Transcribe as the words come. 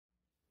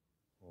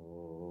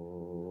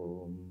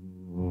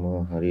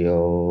Hari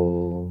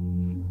Om.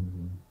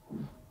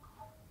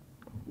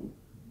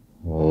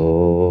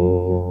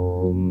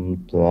 Om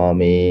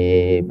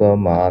Tvameva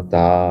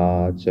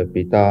Mata Cha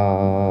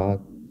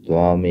Pita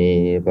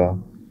Tvameva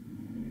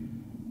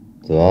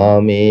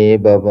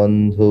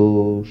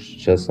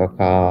Bandhuscha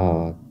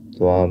Sakha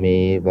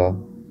Tvameva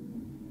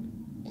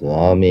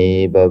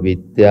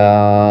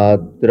Vidya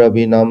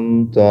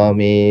Dravinam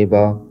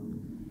Tvameva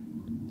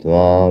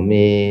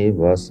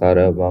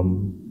Sarvam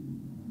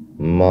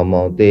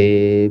Mama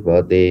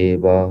Deva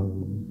Deva.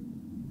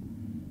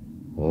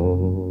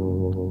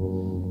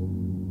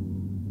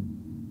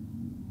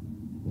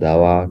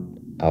 Thou art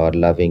our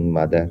loving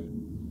Mother.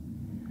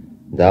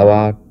 Thou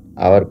art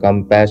our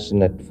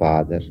compassionate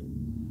Father.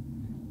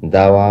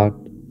 Thou art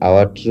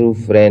our true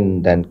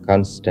friend and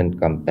constant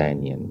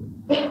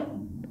companion.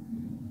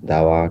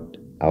 Thou art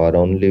our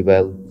only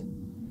wealth,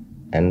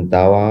 and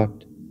thou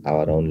art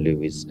our only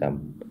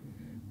wisdom.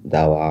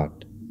 Thou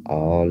art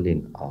all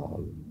in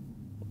all.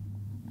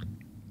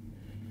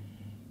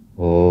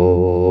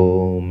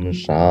 Om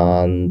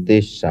Shanti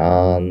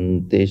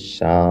Shanti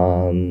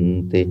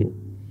Shanti.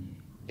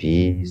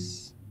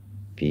 Peace,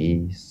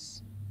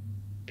 peace,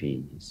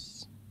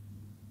 peace.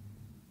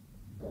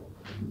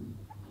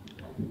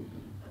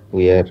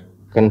 We are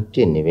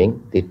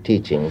continuing the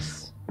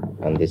teachings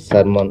on the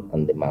Sermon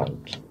on the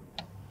Mount.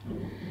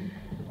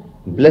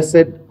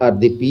 Blessed are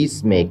the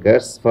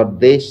peacemakers, for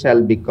they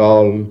shall be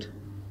called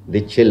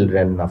the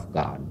children of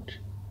God.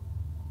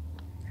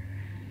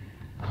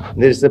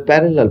 There is a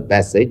parallel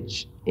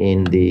passage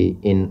in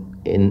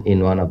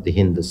one of the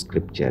Hindu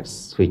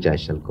scriptures, which I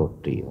shall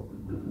quote to you,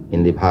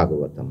 in the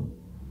Bhagavatam.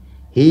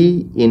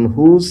 He in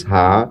whose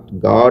heart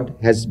God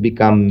has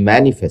become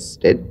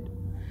manifested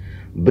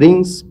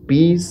brings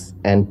peace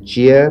and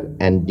cheer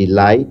and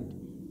delight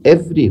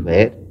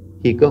everywhere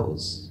he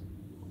goes.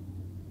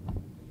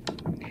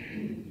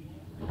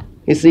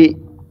 You see,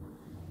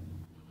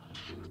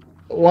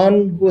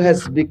 one who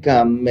has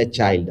become a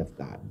child of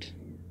God,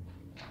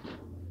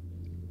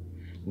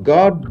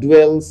 God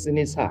dwells in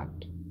his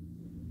heart.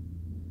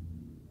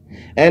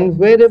 And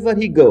wherever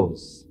he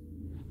goes,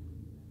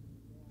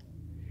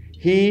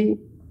 he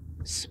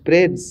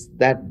spreads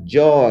that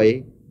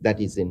joy that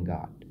is in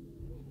God.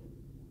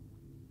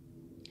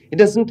 He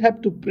doesn't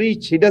have to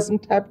preach. He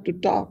doesn't have to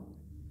talk.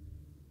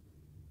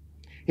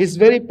 His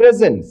very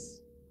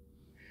presence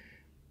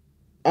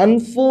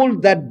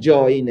unfolds that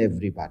joy in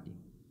everybody.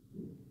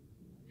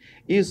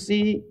 You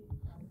see,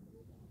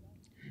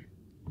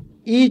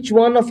 each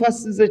one of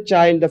us is a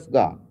child of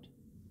God.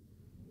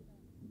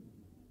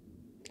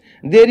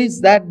 There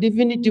is that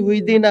divinity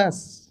within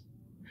us.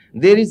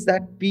 There is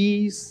that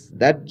peace,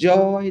 that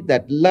joy,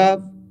 that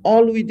love,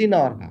 all within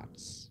our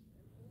hearts.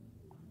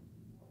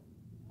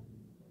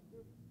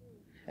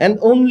 And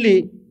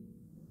only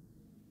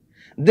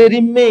they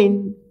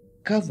remain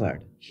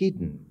covered,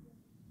 hidden,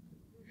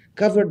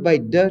 covered by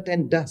dirt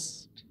and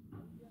dust.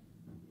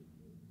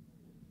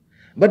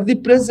 But the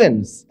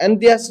presence and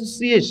the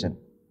association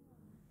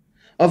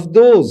of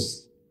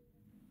those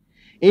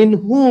in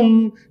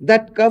whom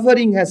that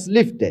covering has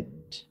lifted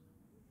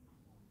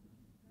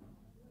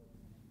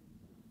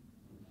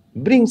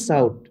brings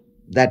out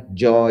that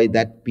joy,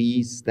 that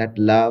peace, that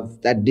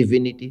love, that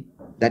divinity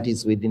that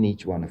is within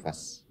each one of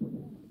us.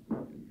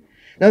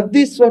 Now,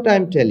 this, what I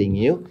am telling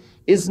you,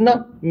 is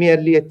not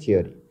merely a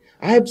theory.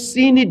 I have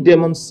seen it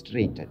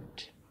demonstrated.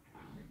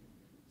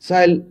 So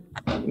I'll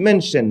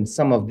mention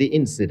some of the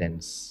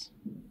incidents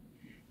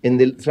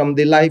from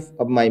the life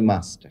of my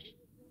master.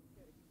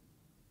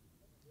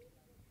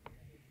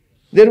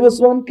 There was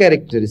one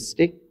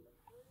characteristic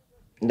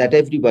that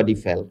everybody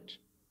felt,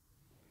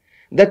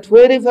 that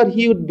wherever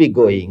he would be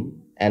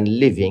going and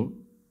living,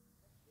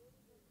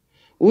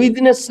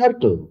 within a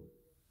circle,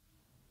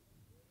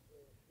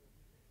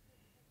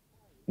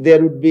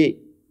 there would be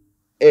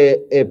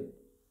a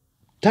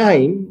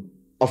time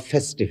of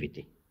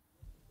festivity.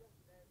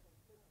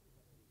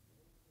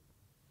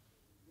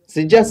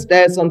 See, just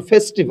as on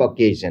festive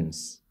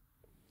occasions,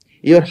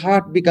 your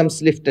heart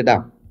becomes lifted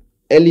up,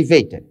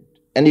 elevated,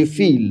 and you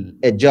feel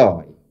a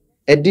joy,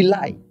 a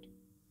delight.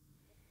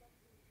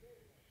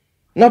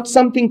 Not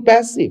something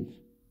passive,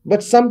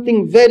 but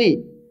something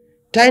very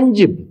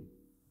tangible.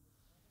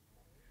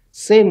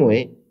 Same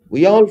way,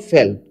 we all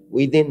felt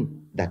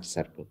within that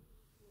circle.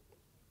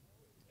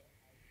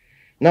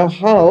 Now,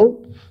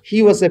 how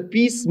he was a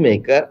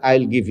peacemaker,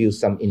 I'll give you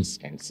some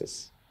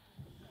instances.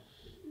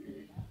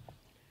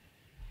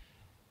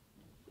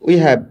 We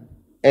have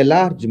a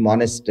large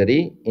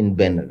monastery in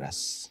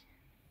Benares.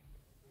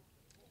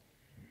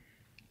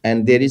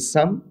 And there is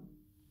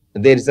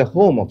a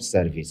home of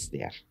service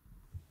there.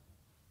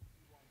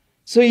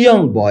 So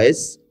young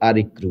boys are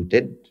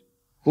recruited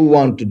who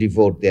want to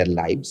devote their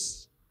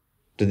lives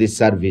to the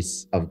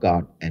service of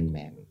God and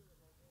man.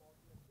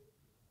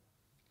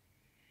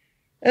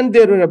 And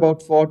there were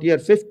about 40 or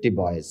 50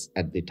 boys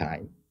at the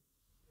time.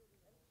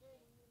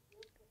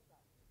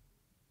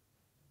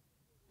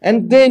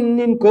 And then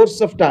in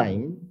course of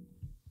time,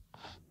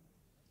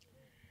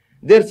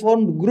 they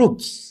formed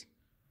groups.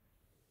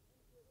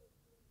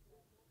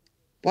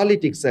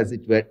 politics, as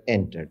it were,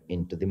 entered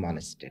into the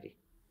monastery.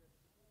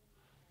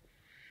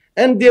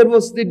 And there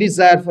was the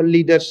desire for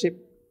leadership.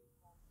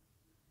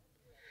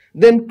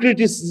 Then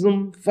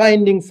criticism,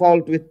 finding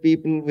fault with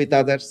people, with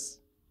others.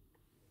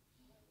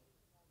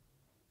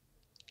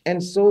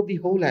 And so the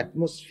whole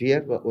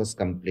atmosphere was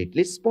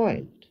completely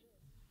spoiled.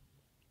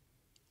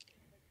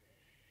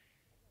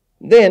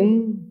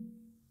 Then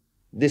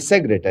the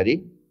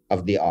secretary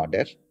of the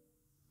order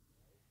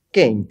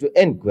came to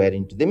inquire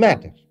into the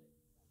matter.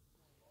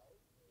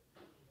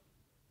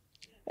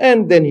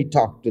 And then he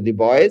talked to the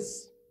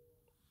boys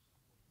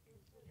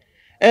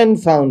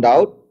and found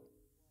out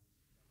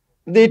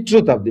the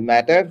truth of the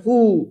matter,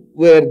 who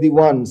were the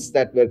ones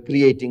that were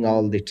creating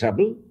all the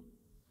trouble.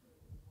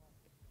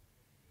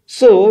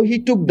 So he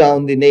took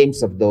down the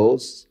names of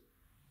those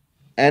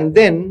and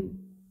then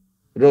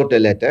wrote a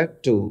letter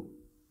to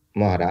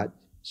Maharaj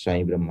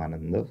Swami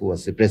Brahmananda, who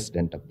was the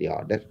president of the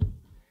order,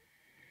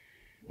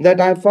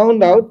 that I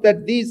found out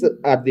that these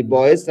are the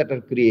boys that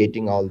are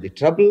creating all the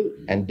trouble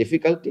and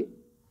difficulty,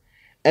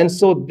 and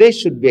so they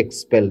should be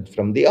expelled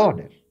from the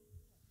order.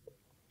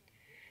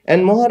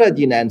 And Maharaj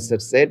in answer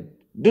said,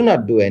 do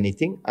not do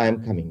anything, I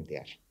am coming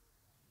there.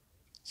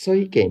 So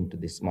he came to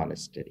this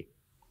monastery.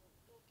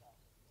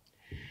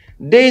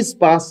 Days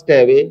passed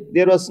away.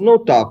 There was no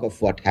talk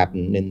of what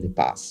happened in the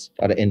past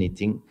or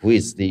anything, who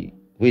is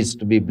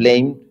to be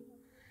blamed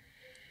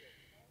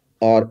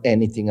or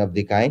anything of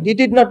the kind. He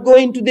did not go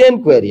into the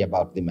inquiry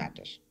about the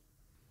matter,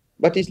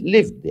 but he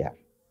lived there.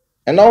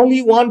 And all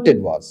he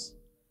wanted was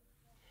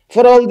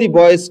for all the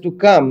boys to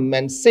come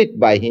and sit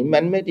by him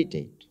and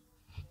meditate.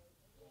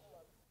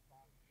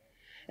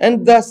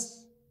 And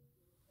thus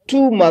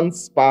 2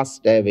 months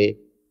passed away,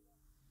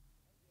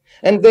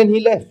 and then he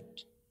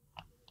left.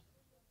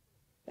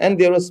 And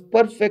there was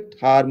perfect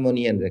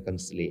harmony and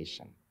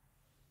reconciliation.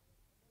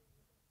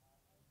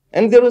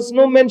 And there was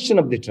no mention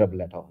of the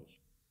trouble at all.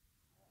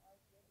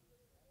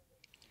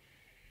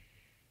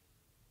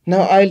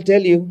 Now I'll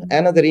tell you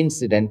another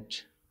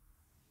incident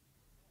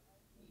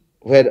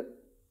where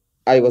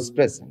I was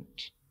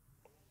present.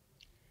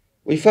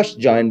 We first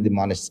joined the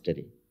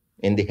monastery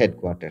in the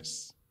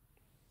headquarters.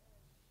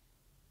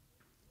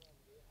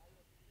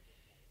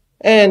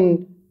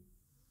 And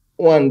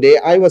one day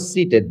I was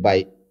seated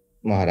by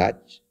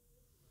Maharaj,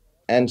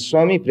 and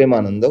Swami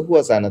Prabhavananda, who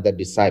was another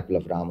disciple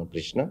of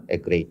Ramakrishna, a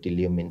great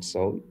illumined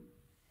soul,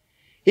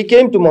 he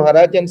came to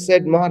Maharaj and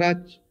said,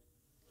 Maharaj,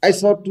 I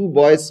saw 2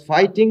 boys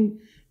fighting,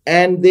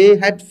 and they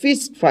had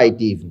fist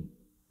fight even.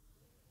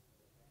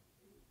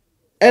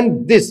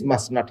 And this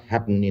must not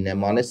happen in a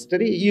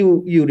monastery.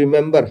 You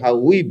remember how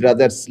we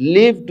brothers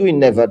lived. We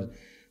never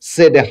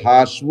said a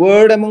harsh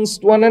word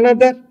amongst one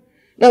another.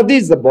 Now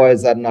these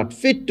boys are not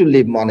fit to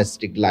live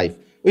monastic life.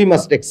 We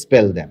must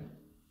expel them.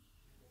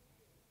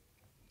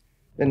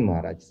 Then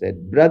Maharaj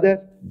said,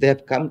 brother, they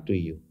have come to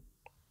you.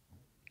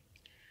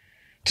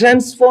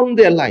 Transform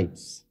their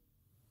lives.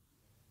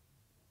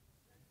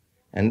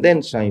 And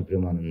then Swami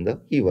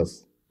Brahmananda, he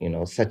was,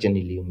 such an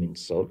illumined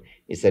soul.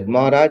 He said,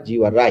 Maharaj,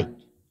 you are right.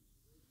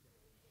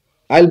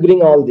 I'll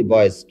bring all the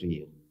boys to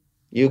you.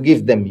 You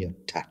give them your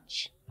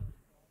touch.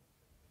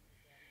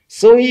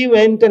 So he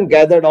went and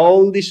gathered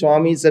all the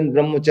Swamis and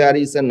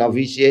Brahmacharis and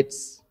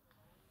novitiates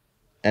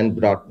and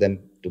brought them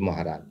to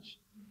Maharaj.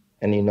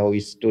 And he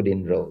stood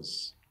in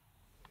rows.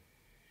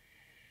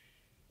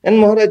 And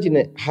Maharaj, in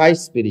a high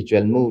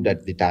spiritual mood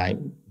at the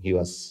time, he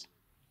was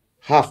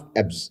half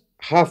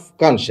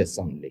conscious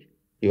only.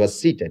 He was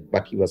seated,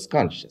 but he was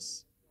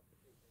conscious.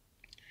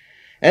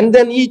 And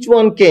then each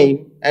one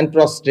came and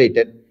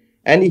prostrated,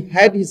 and he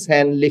had his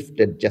hand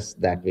lifted just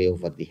that way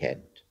over the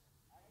head.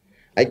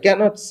 I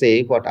cannot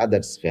say what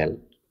others felt,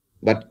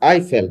 but I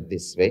felt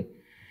this way.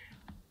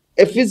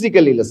 A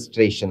physical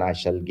illustration I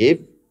shall give.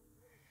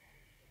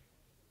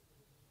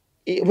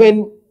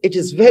 When it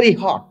is very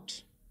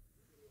hot,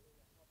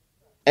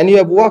 and you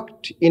have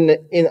walked in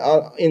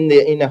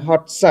a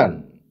hot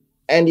sun,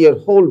 and your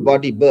whole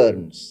body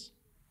burns,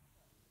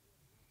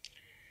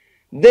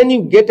 then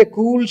you get a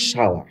cool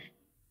shower,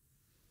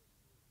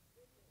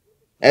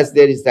 as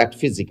there is that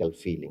physical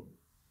feeling.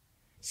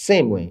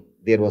 Same way,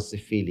 there was a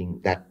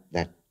feeling that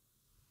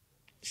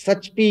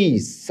such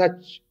peace,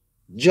 such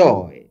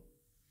joy,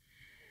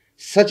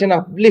 such an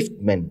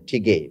upliftment he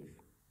gave.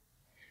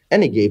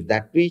 And he gave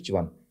that to each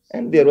one.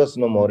 And there was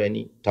no more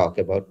any talk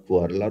about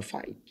quarrel or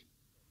fight.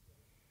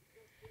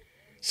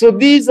 So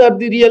these are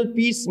the real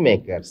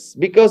peacemakers,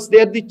 because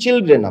they are the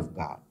children of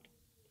God.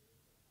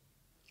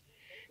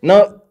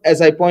 Now,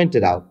 as I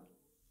pointed out,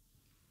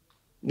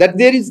 that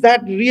there is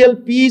that real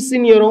peace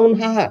in your own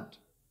heart.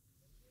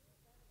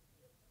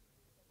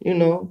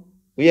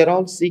 We are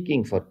all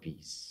seeking for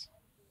peace.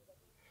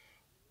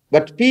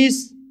 But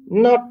peace,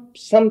 not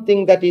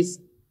something that is,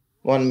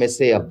 one may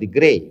say, of the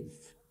grave.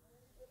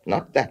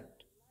 Not that.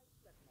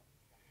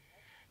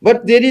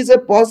 But there is a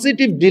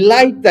positive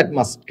delight that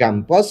must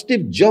come,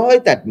 positive joy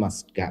that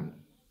must come.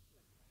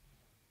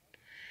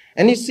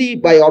 And you see,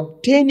 by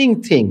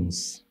obtaining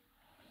things,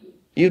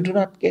 you do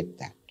not get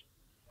that.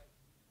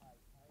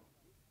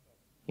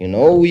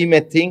 We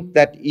may think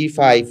that if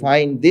I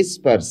find this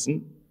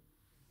person,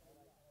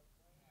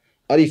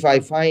 or if I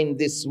find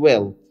this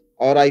wealth,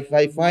 or if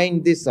I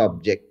find this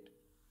object,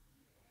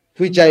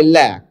 which I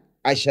lack,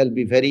 I shall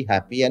be very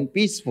happy and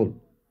peaceful.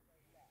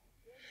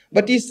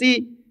 But you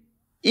see,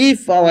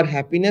 if our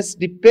happiness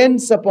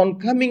depends upon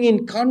coming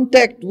in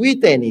contact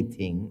with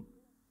anything,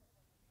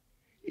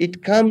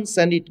 it comes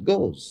and it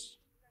goes.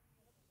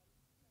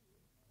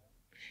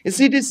 You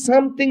see, it is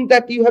something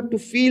that you have to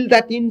feel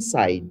that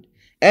inside,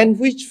 and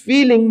which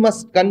feeling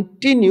must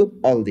continue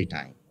all the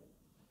time.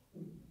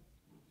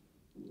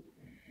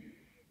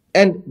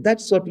 And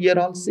that's what we are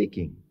all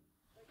seeking.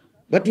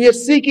 But we are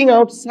seeking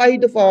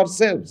outside of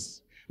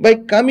ourselves by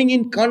coming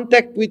in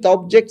contact with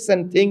objects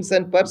and things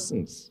and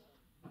persons.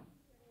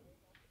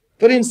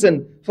 For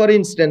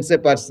instance, a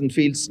person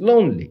feels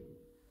lonely.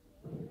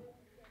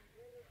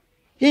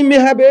 He may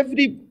have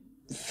every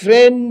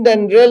friend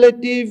and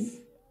relative,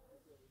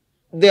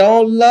 they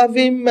all love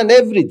him and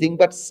everything,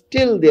 but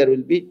still there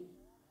will be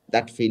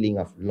that feeling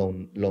of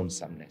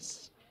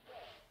lonesomeness.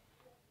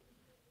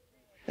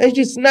 It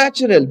is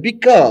natural,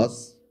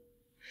 because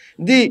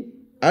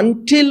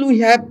until we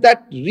have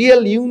that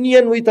real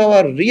union with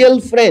our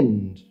real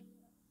friend,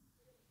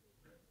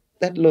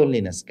 that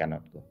loneliness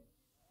cannot go.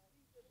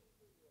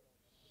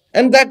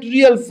 And that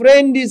real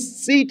friend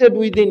is seated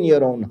within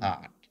your own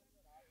heart.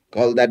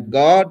 Call that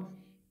God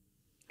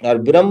or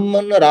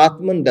Brahman or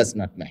Atman, does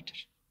not matter.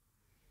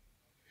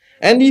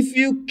 And if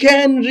you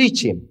can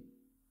reach him,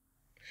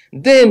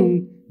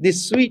 then the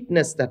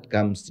sweetness that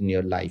comes in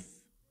your life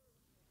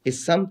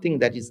is something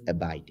that is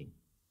abiding.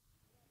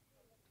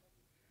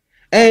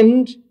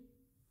 And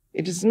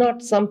it is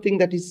not something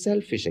that is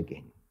selfish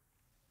again,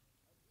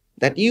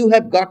 that you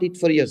have got it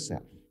for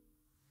yourself.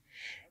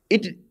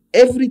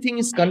 Everything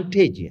is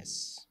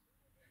contagious.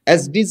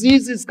 As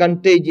disease is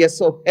contagious,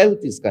 so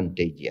health is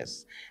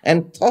contagious.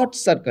 And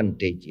thoughts are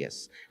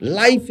contagious.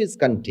 Life is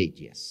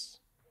contagious.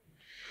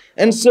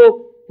 And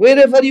so,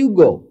 wherever you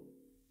go,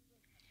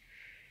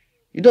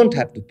 you don't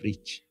have to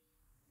preach.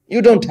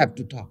 You don't have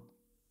to talk.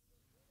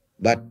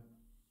 But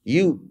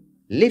you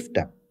lift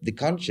up the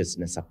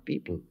consciousness of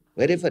people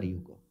wherever you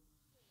go.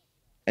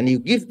 And you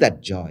give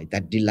that joy,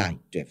 that delight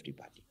to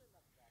everybody.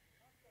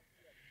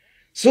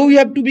 So we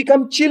have to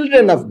become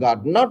children of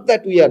God. Not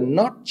that we are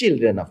not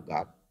children of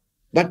God,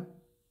 but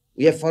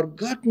we have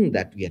forgotten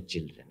that we are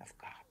children of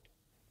God.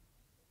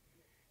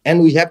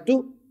 And we have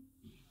to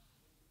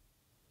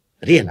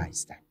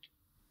realize that.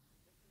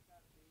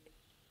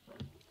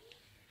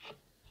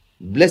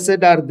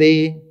 Blessed are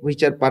they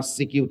which are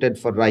persecuted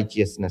for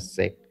righteousness'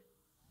 sake,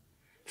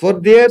 for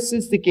theirs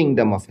is the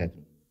kingdom of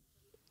heaven.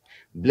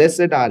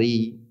 Blessed are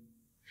ye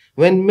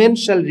when men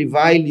shall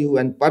revile you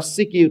and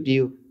persecute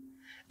you,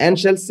 and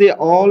shall say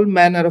all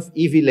manner of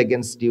evil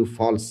against you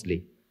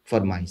falsely for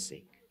my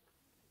sake.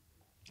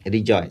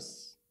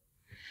 Rejoice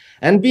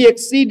and be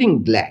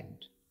exceeding glad,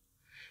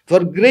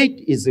 for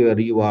great is your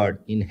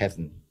reward in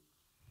heaven.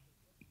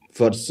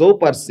 For so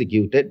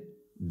persecuted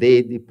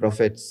they the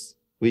prophets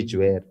which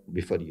were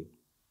before you.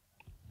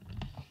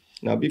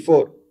 Now,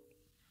 before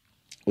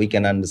we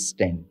can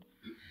understand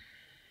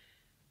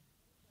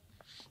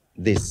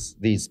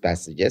these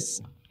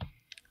passages,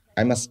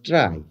 I must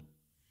try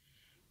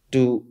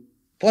to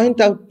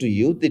point out to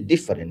you the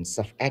difference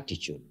of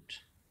attitude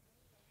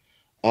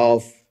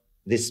of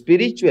the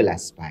spiritual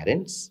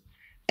aspirants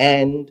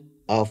and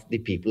of the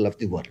people of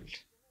the world.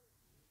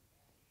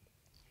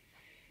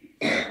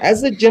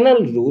 As a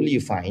general rule, you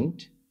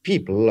find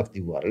people of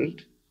the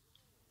world,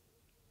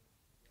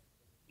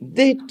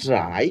 they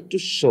try to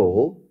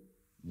show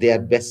their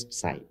best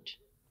side.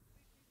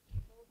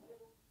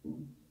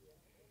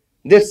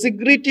 They're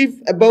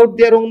secretive about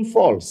their own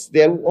faults,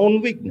 their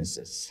own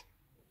weaknesses.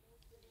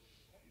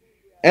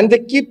 And they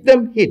keep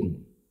them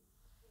hidden.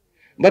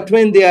 But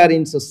when they are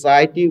in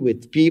society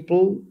with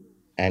people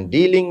and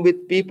dealing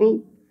with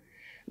people,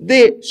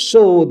 they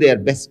show their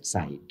best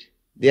side,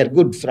 their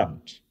good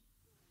front.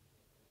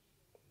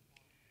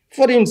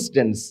 For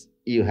instance,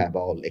 you have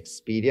all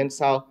experienced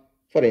how,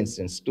 for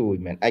instance, two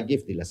women, I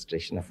give the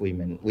illustration of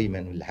women.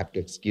 Women will have to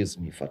excuse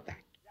me for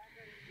that.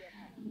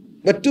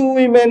 But two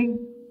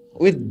women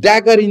with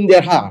dagger in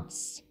their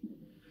hearts,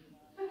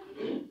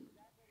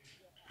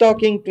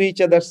 talking to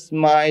each other,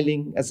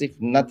 smiling as if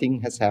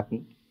nothing has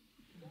happened.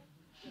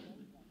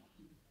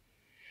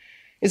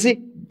 You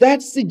see,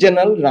 that's the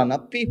general run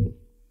of people.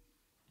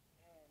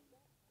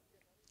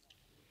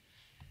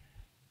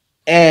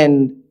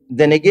 And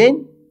then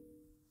again,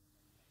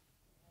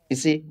 you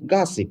see,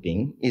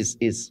 gossiping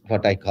is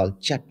what I call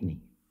chutney.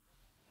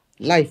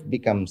 Life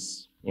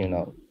becomes,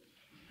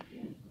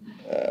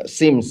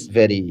 seems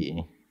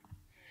very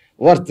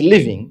worth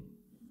living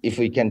if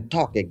we can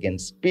talk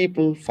against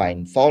people,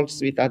 find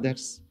faults with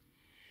others.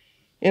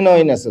 In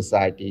a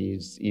society,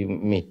 you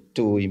meet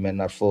two women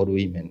or four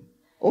women.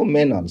 Oh,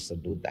 men also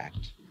do that.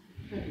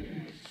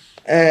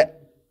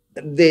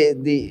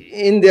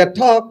 In their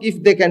talk,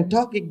 if they can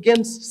talk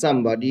against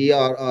somebody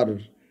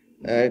or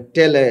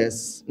tell a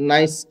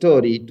nice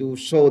story to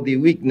show the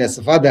weakness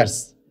of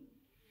others,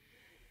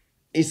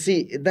 You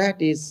see,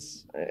 that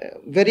is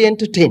very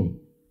entertaining.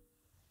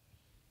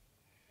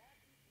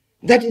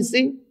 That is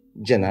the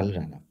general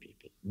run of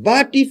people.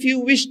 But if you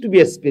wish to be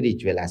a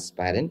spiritual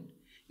aspirant,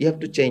 you have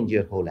to change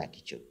your whole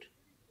attitude.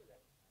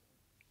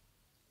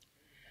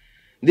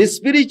 The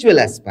spiritual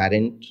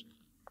aspirant,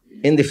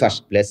 in the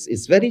first place,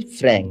 is very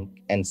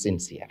frank and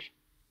sincere.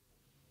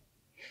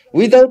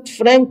 Without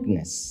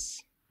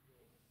frankness,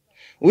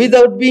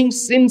 without being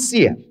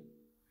sincere,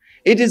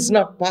 it is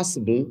not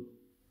possible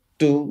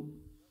to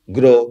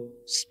grow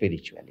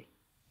spiritually.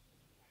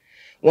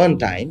 One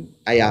time,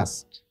 I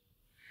asked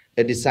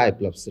a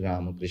disciple of Sri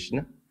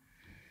Ramakrishna,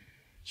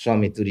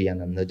 Swami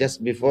Turiyananda,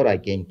 just before I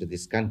came to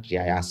this country,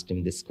 I asked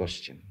him this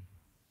question: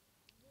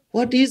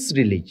 what is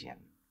religion?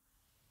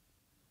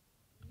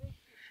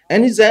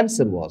 And his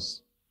answer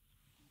was,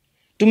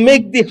 to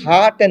make the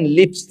heart and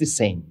lips the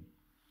same.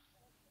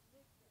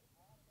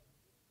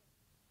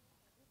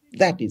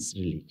 That is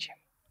religion.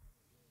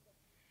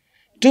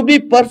 To be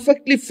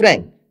perfectly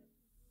frank.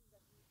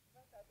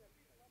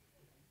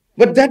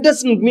 But that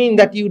doesn't mean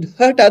that you'd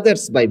hurt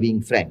others by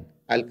being frank.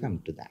 I'll come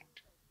to that.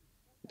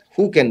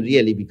 Who can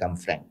really become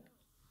frank?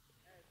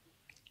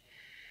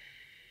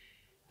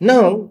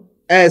 Now,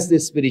 as the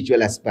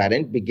spiritual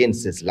aspirant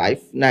begins his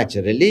life,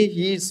 naturally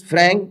he is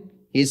frank,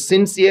 he is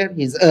sincere,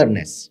 he is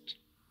earnest.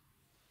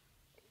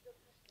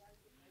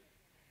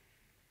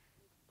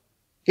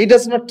 He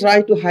does not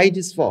try to hide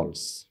his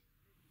faults.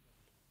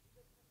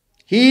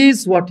 He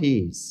is what he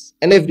is,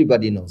 and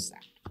everybody knows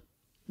that.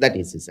 That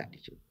is his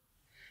attitude.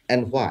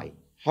 And why?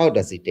 How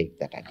does he take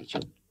that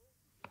attitude?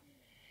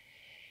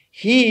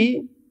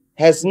 He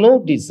has no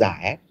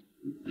desire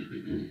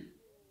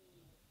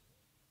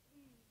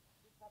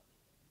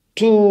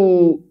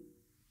to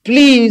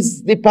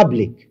please the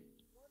public.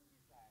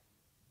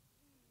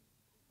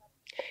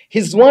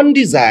 His one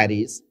desire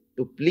is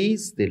to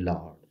please the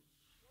Lord.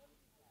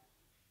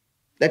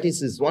 That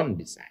is his one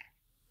desire.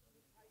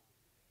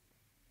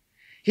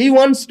 He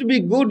wants to be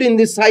good in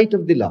the sight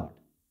of the Lord.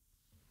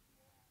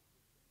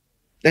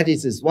 That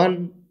is his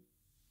one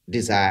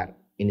desire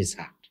in his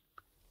heart.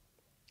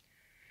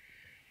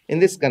 In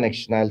this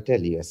connection, I'll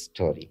tell you a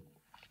story.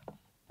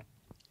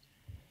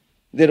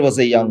 There was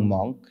a young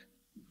monk.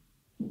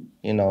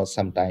 You know,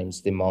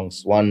 sometimes the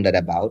monks wander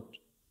about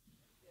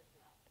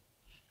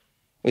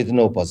with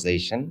no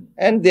possession,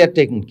 and they are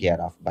taken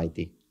care of by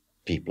the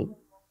people.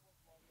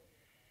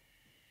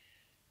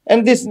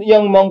 And this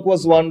young monk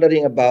was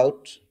wandering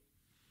about,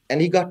 and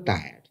he got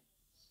tired.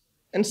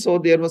 And so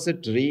there was a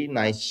tree,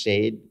 nice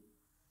shade,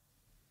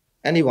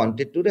 and he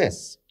wanted to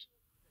rest.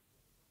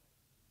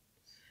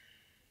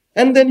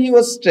 And then he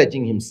was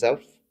stretching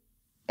himself,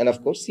 and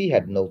of course he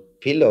had no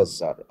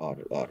pillows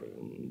or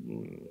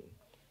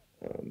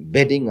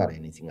bedding or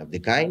anything of the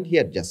kind. He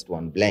had just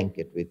one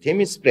blanket with him.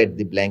 He spread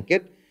the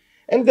blanket,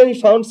 and then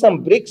he found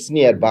some bricks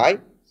nearby,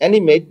 and he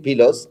made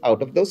pillows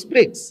out of those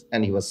bricks,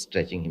 and he was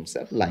stretching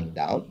himself, lying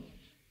down.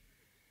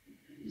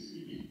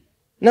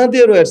 Now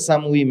there were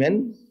some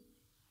women,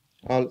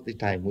 all the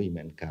time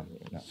women come,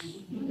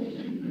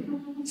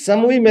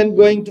 some women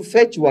going to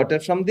fetch water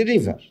from the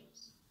river.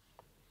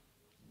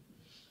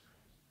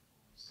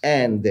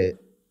 And they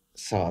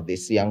saw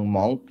this young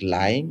monk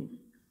lying,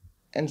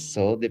 and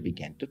so they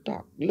began to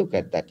talk. Look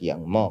at that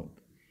young monk.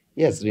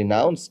 He has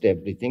renounced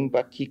everything,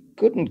 but he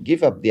couldn't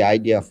give up the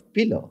idea of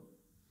pillow.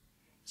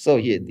 So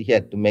he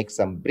had to make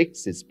some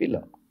bricks his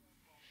pillow.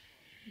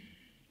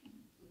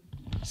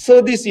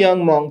 So this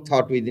young monk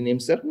thought within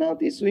himself, now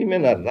these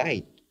women are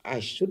right.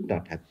 I should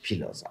not have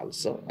pillows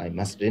also. I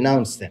must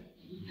renounce them.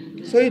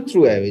 So he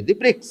threw away the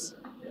bricks.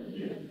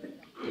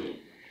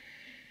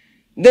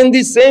 Then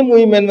the same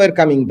women were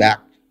coming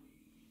back,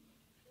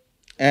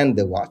 and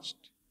they watched.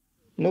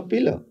 No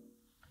pillow.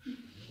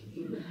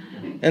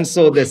 And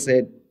so they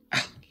said,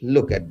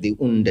 look at the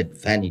wounded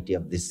vanity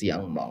of this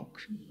young monk.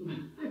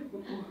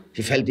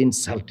 He felt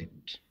insulted.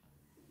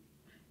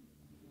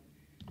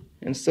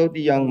 And so the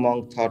young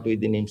monk thought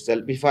within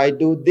himself, if I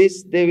do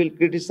this, they will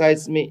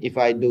criticize me. If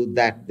I do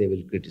that, they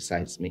will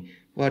criticize me.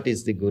 What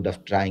is the good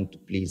of trying to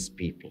please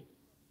people?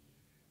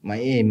 My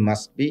aim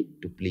must be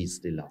to please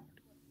the Lord.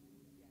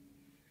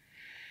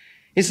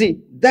 You see,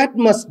 that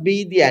must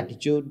be the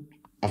attitude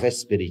of a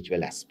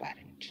spiritual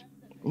aspirant.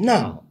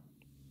 Now,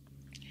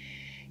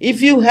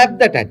 if you have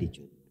that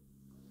attitude,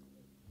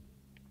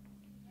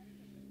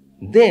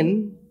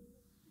 then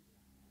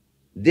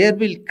there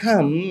will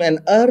come an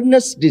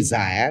earnest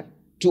desire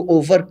to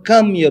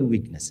overcome your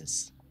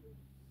weaknesses.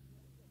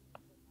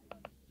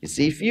 You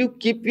see, if you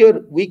keep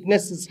your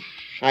weaknesses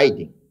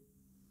hiding,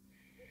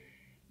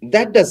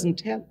 that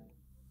doesn't help.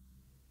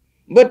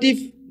 But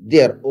if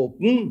they are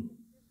open,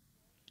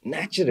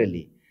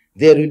 naturally,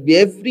 there will be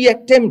every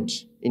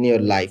attempt in your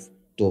life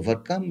to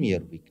overcome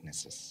your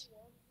weaknesses.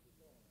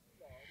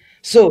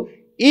 So,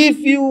 if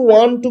you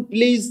want to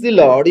please the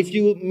Lord, if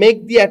you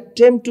make the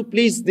attempt to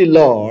please the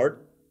Lord,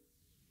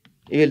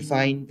 you will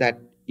find that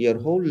your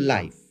whole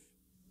life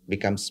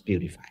becomes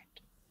purified.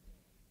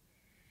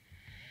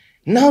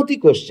 Now the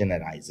question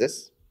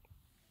arises,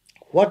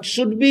 what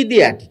should be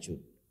the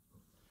attitude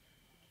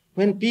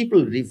When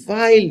people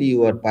revile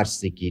you or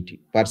persecute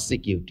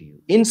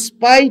you, in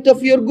spite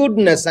of your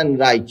goodness and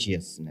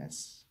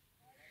righteousness,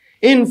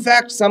 in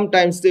fact,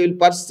 sometimes they will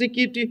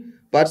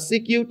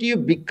persecute you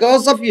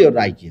because of your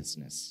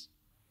righteousness.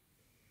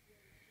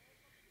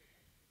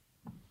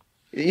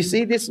 You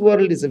see, this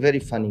world is a very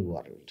funny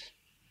world.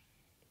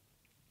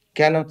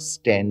 Cannot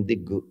stand the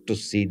good to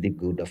see the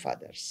good of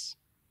others.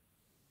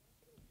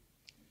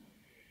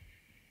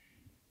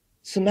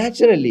 So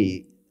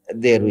naturally,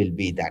 there will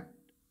be that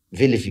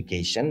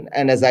vilification.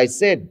 And as I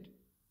said,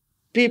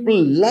 people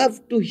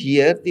love to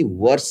hear the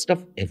worst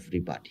of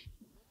everybody.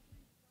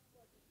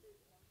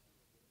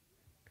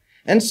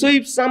 And so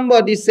if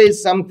somebody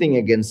says something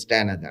against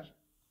another,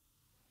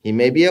 he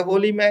may be a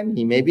holy man,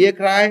 he may be a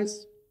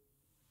Christ,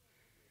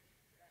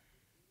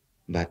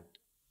 but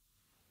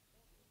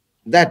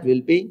that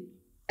will be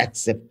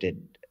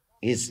accepted,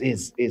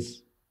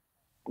 is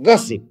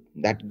gossip.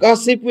 That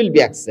gossip will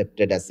be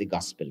accepted as the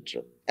gospel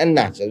truth. And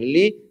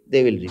naturally,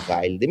 they will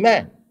revile the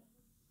man.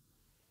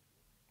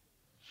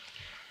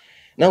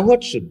 Now,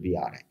 what should be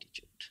our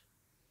attitude?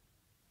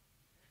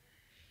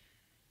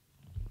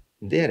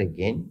 There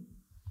again,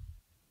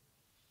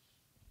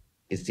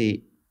 you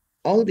see,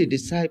 all the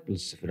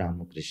disciples of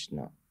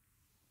Ramakrishna,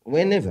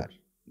 whenever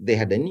they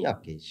had any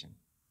occasion,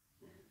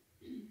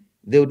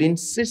 they would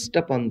insist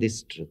upon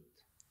this truth.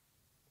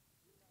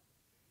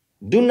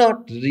 Do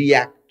not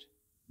react.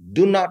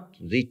 Do not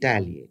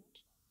retaliate.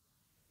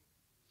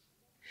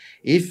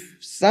 If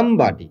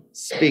somebody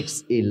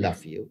speaks ill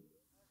of you,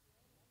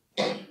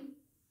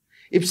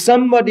 if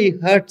somebody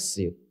hurts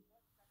you,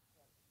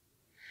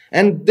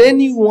 and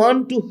then you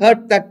want to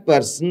hurt that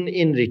person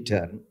in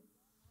return,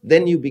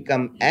 then you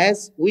become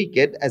as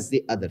wicked as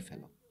the other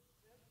fellow.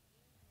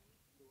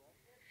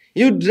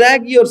 You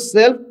drag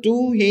yourself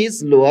to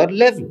his lower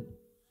level.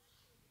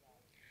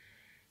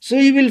 So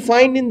you will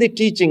find in the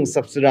teachings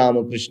of Sri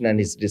Ramakrishna and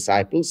his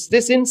disciples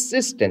this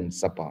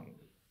insistence upon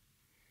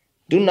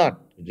do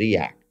not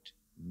react,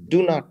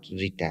 do not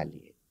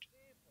retaliate,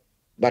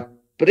 but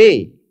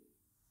pray.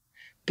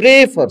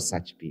 Pray for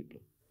such people.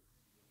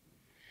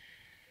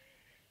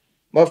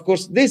 Of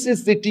course, this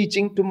is the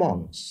teaching to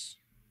monks.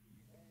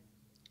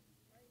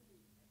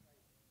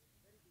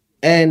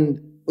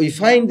 And we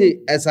find,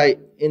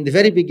 in the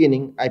very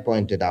beginning, I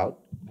pointed out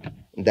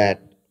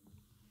that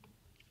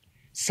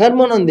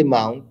Sermon on the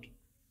Mount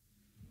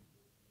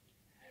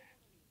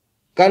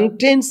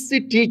contains the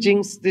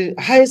teachings, the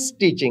highest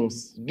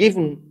teachings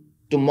given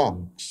to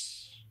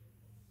monks.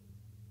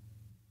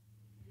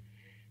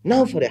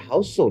 Now for a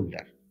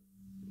householder,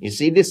 you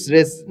see this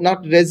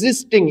not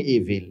resisting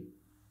evil,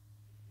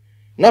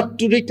 not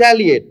to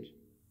retaliate,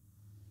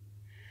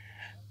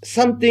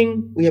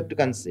 something we have to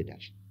consider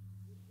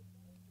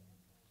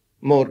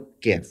more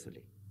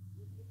carefully.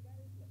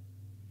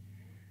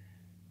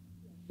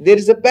 There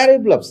is a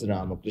parable of Sri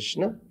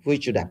Ramakrishna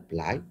which should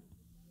apply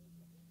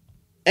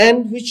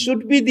and which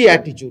should be the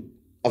attitude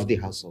of the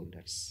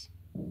householders.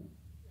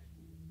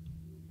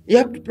 You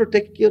have to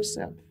protect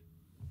yourself.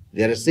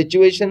 There are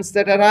situations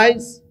that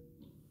arise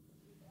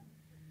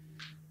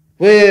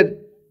where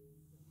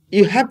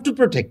you have to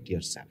protect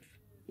yourself.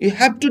 You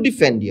have to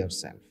defend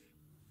yourself.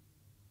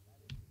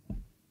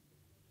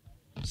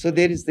 So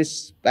there is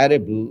this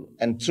parable,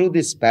 and through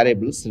this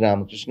parable, Sri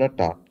Ramakrishna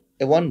taught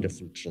a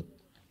wonderful truth.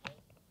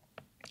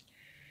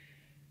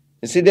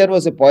 You see, there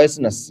was a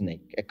poisonous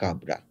snake, a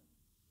cobra,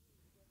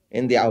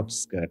 in the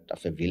outskirts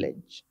of a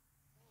village.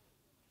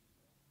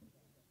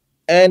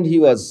 And he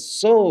was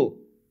so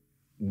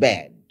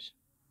bad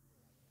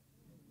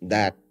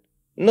that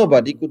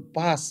nobody could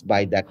pass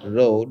by that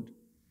road,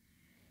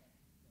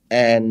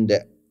 and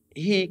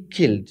he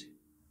killed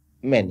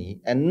many,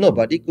 and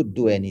nobody could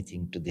do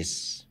anything to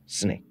this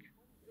snake.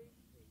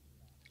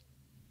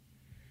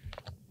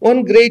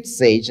 One great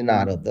sage,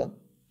 Narada,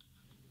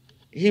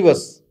 he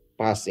was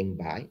passing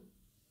by,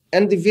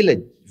 and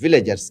the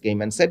villagers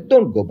came and said,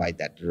 don't go by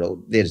that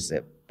road. There's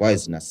a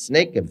poisonous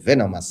snake, a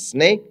venomous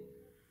snake,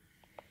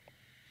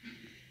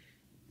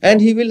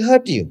 and he will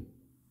hurt you.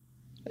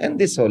 And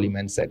this holy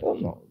man said, oh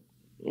no,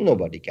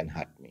 nobody can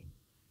hurt me.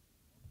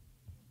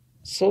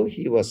 So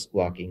he was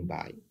walking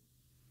by,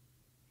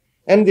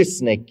 and this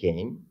snake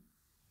came,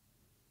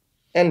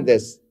 and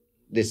this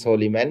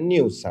holy man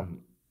knew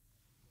some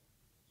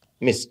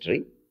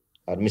mystery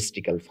or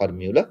mystical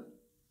formula.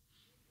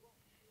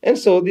 And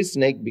so the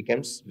snake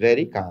becomes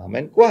very calm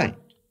and quiet.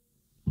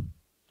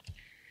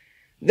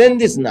 Then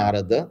this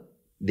Narada,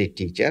 the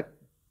teacher,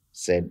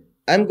 said,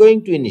 I'm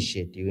going to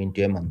initiate you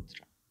into a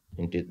mantra,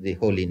 into the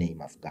holy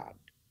name of God.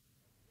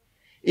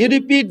 You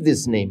repeat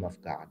this name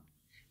of God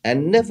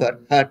and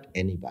never hurt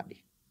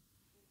anybody.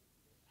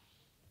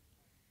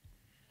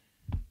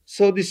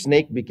 So the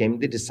snake became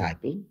the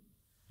disciple,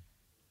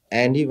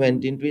 and he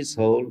went into his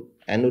hole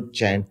and would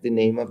chant the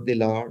name of the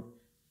Lord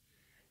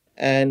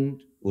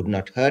and would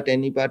not hurt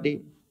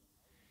anybody.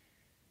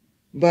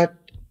 But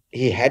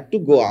he had to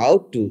go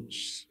out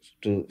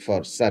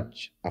for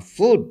such a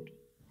food.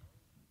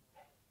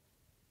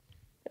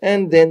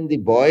 And then the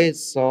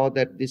boys saw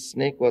that the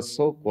snake was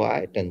so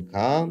quiet and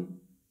calm.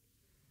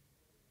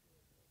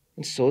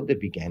 And so they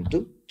began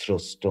to throw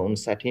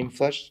stones at him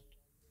first.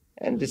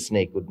 And the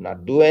snake would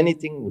not do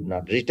anything, would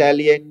not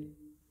retaliate.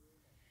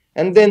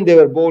 And then they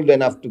were bold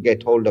enough to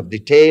get hold of the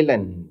tail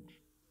and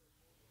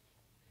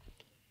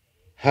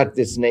hurt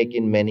the snake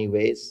in many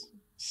ways.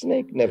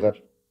 Snake never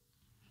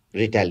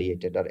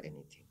retaliated or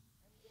anything.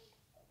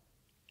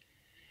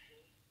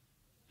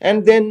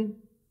 And then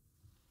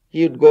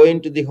he would go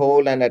into the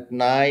hole, and at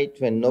night,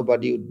 when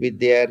nobody would be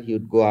there, he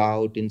would go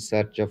out in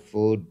search of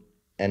food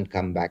and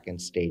come back and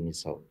stay in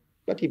his hole.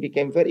 But he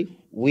became very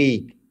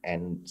weak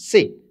and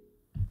sick.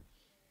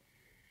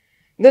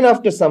 Then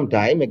after some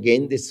time,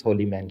 again this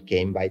holy man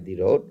came by the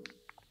road,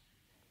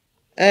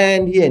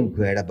 and he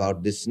inquired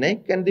about the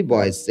snake, and the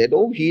boys said,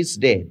 "Oh, he is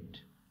dead.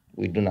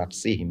 We do not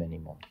see him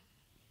anymore."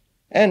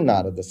 And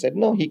Narada said,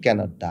 "No, he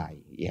cannot die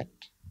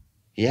yet.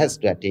 He has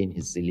to attain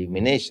his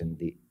illumination,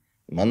 the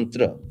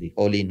mantra, the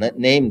holy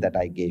name that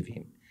I gave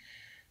him.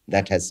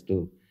 That has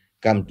to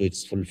come to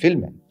its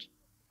fulfillment."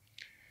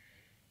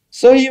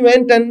 So he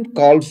went and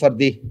called for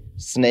the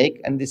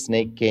snake, and the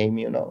snake came,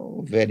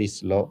 very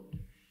slow.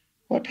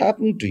 "What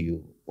happened to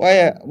you?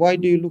 Why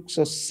do you look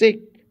so sick?"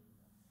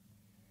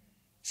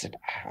 He said,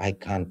 "I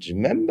can't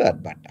remember,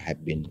 but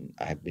I've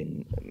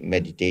been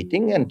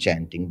meditating and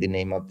chanting the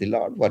name of the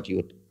Lord, what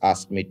you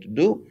asked me to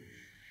do."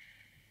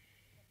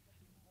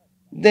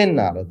 Then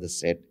Narada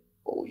said,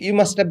 "Oh, you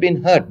must have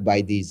been hurt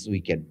by these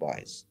wicked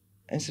boys."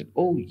 I said,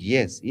 "Oh,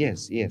 yes,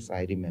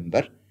 I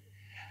remember.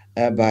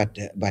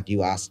 But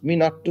you asked me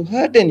not to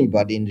hurt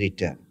anybody in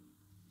return."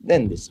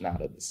 Then this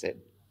Narada said,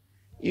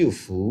 "You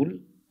fool,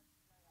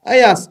 I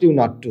asked you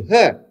not to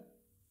hurt,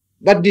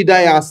 but did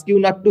I ask you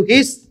not to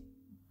hiss?"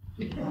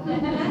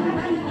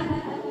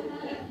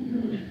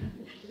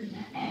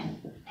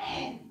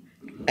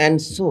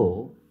 And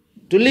so,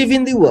 to live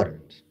in the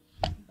world,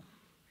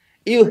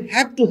 you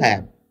have to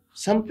have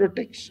some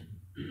protection.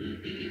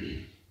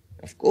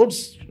 Of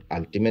course,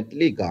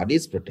 ultimately, God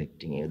is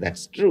protecting you.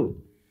 That's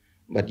true.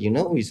 But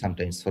we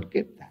sometimes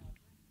forget that.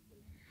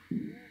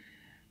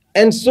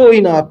 And so,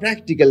 in our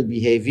practical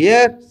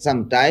behavior,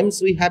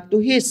 sometimes we have to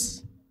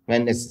hiss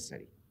when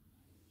necessary.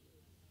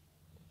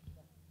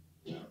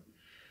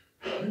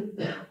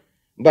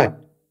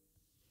 But,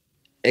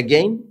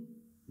 again,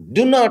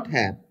 do not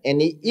have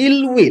any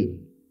ill will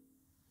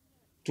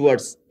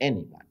towards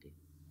anybody.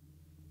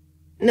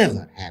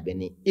 Never have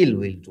any ill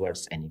will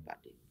towards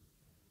anybody.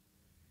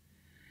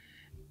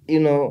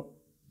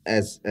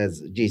 As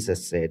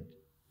Jesus said,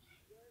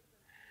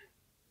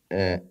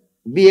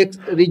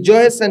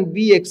 rejoice and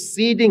be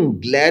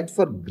exceeding glad,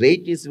 for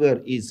great is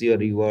your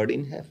reward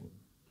in heaven.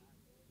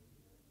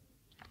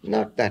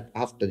 Not that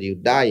after you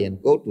die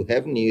and go to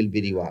heaven you will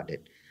be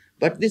rewarded.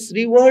 But this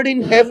reward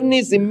in heaven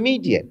is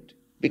immediate,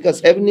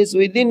 because heaven is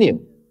within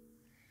you.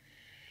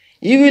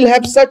 You will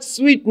have such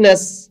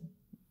sweetness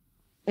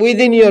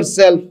within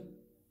yourself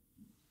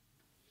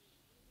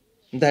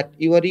that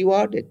you are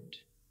rewarded.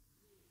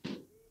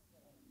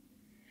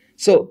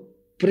 So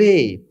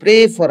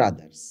pray for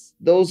others.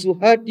 Those who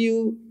hurt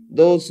you,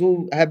 those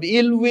who have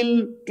ill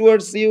will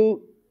towards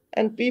you,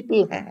 and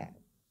people have.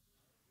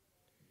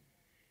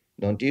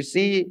 Don't you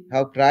see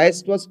how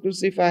Christ was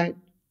crucified?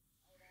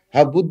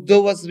 How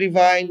Buddha was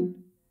reviled?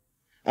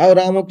 How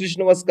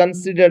Ramakrishna was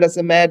considered as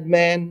a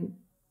madman?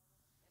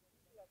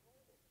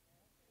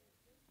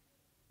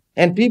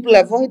 And people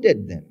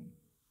avoided them,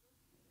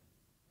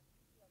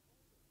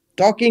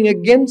 talking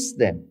against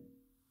them.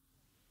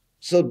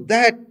 So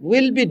that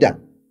will be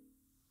done.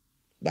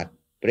 But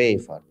pray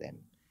for them.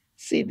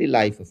 See the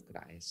life of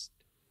Christ.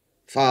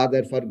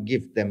 Father,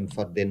 forgive them,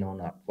 for they know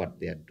not what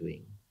they are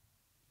doing.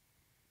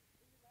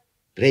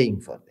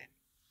 Praying for them.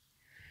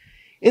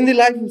 In the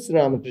life of Sri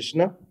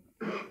Ramakrishna,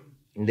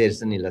 there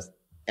is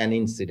an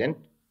incident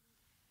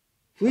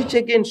which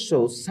again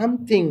shows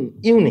something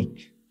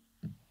unique.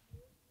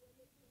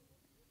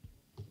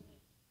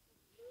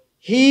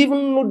 He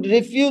even would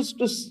refuse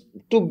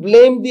to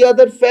blame the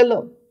other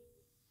fellow.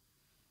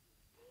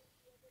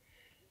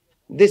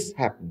 This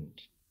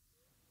happened.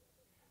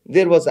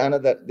 There was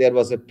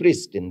a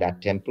priest in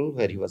that temple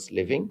where he was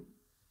living,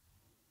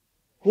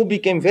 who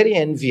became very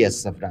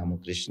envious of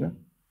Ramakrishna,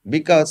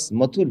 because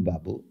Mathur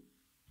Babu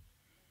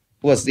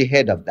was the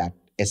head of that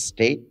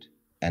estate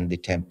and the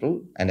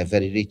temple, and a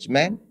very rich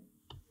man.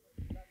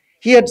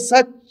 He had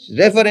such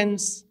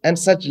reverence and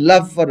such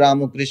love for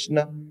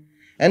Ramakrishna,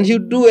 and he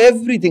would do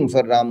everything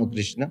for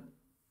Ramakrishna.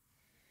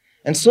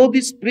 And so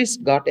this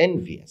priest got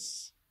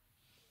envious.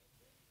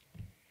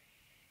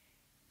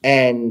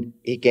 And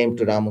he came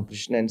to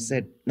Ramakrishna and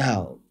said,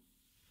 "Now,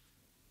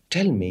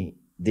 tell me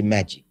the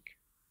magic.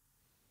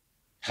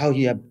 How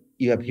you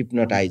have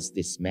hypnotized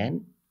this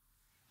man.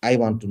 I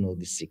want to know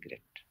the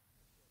secret."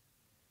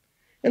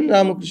 And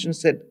Ramakrishna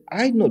said,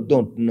 "I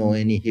don't know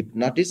any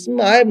hypnotism.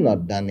 I have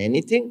not done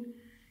anything.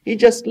 He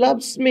just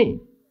loves me."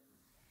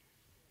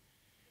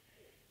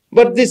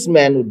 But this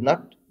man would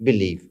not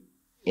believe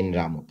in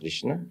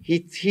Ramakrishna.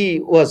 He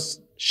was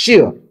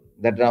sure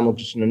that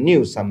Ramakrishna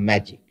knew some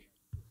magic.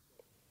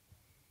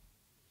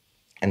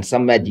 And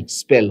some magic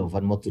spell over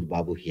Mathur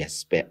Babu he has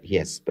spread.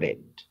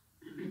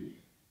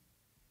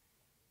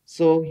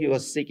 So he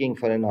was seeking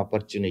for an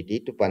opportunity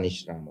to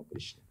punish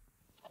Ramakrishna.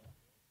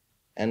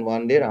 And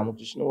one day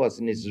Ramakrishna was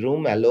in his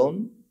room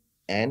alone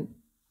and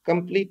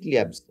completely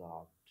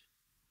absorbed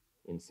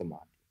in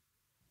samadhi.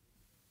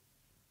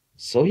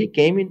 So he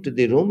came into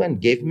the room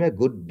and gave him a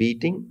good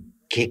beating,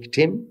 kicked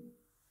him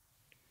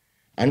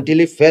until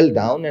he fell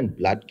down and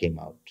blood came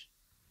out.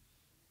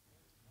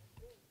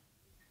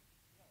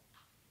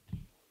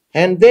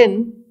 And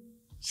then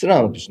Sri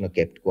Ramakrishna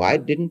kept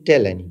quiet, didn't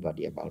tell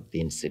anybody about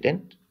the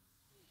incident.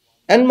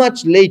 And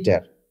much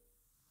later,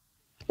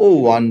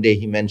 one day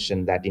he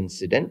mentioned that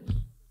incident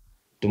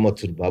to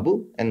Mathur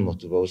Babu, and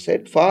Mathur Babu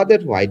said, "Father,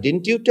 why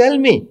didn't you tell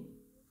me?"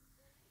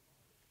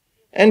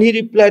 And he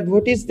replied,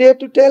 "What is there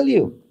to tell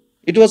you?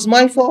 It was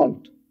my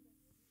fault.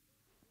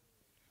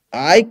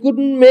 I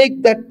couldn't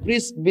make that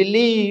priest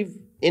believe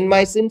in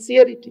my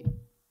sincerity.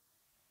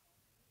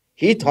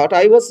 He thought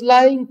I was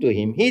lying to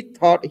him.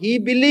 He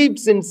believed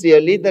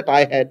sincerely that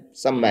I had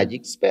some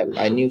magic spell.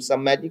 I knew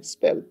some magic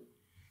spell.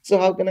 So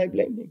how can I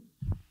blame him?"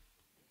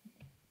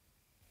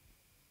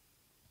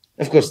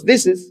 Of course,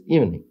 this is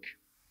unique.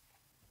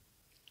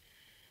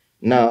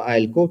 Now,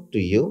 I'll quote to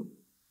you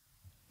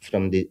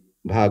from the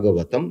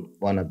Bhagavatam,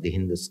 one of the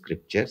Hindu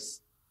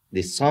scriptures,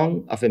 the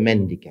song of a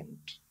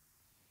mendicant.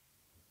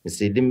 You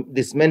see,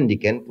 this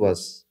mendicant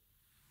was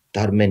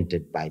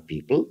tormented by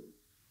people,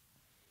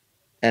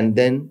 and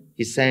then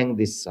he sang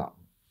this song.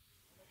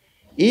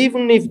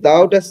 "Even if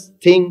thou dost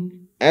think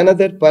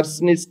another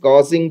person is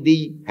causing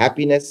thee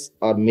happiness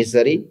or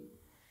misery,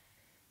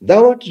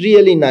 thou art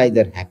really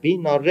neither happy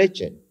nor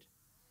wretched.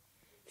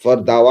 For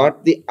thou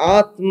art the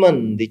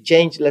Atman, the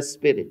changeless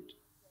spirit."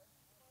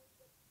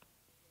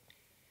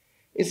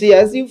 You see,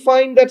 as you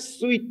find that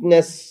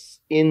sweetness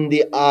in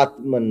the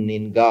Atman,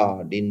 in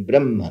God, in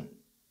Brahman,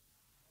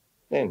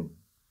 then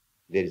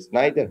there is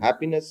neither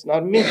happiness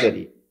nor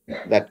misery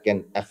that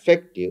can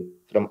affect you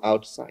from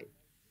outside.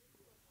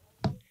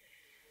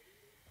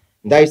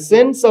 Thy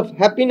sense of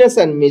happiness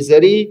and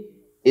misery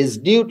is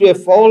due to a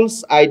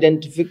false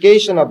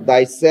identification of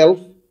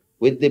thyself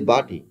with the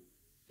body,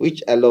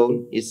 which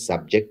alone is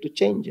subject to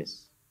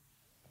changes.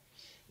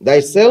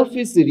 Thyself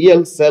is the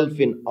real self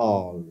in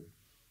all.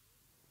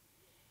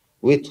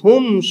 With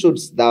whom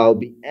shouldst thou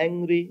be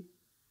angry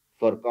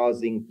for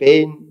causing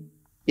pain,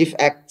 if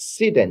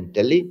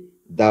accidentally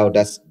thou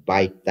dost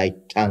bite thy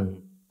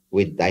tongue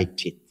with thy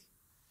teeth?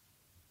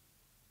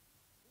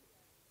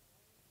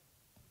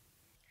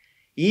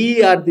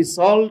 Ye are the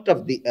salt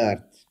of the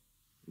earth,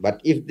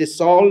 but if the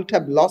salt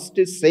have lost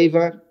its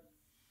savour,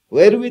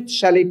 wherewith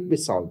shall it be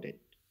salted?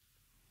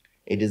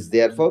 It is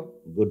therefore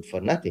good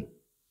for nothing,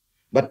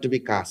 but to be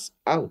cast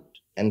out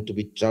and to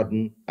be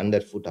trodden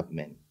under foot of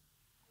men.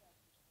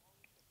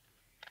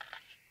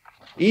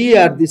 Ye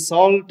are the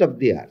salt of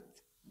the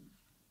earth.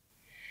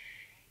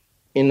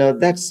 You know,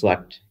 that's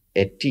what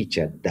a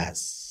teacher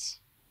does.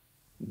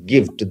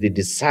 Give to the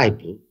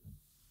disciple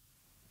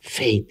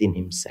faith in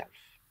himself,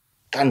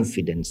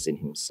 confidence in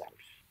himself.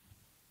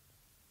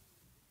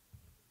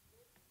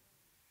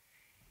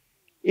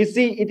 You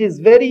see, it is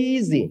very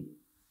easy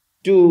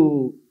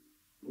to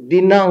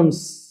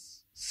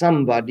denounce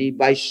somebody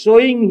by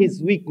showing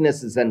his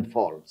weaknesses and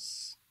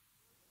faults.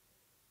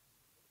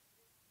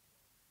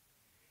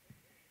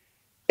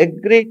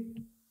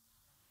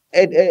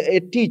 A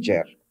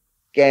teacher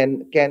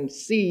can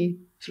see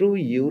through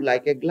you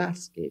like a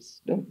glass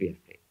case. Don't be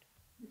afraid.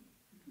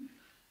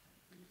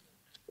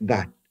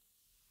 But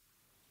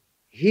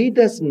he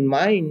doesn't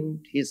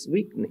mind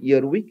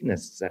your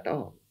weaknesses at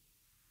all.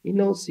 He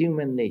knows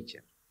human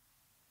nature.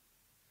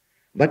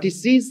 But he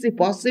sees the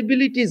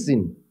possibilities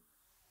in you.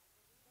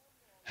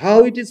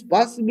 How it is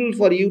possible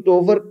for you to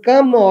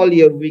overcome all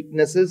your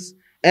weaknesses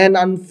and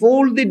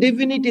unfold the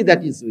divinity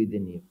that is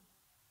within you.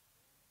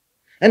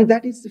 And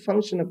that is the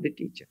function of the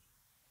teacher.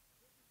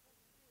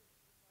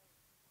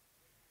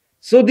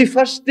 So the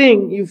first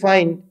thing you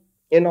find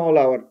in all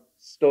our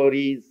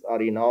stories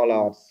or in all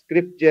our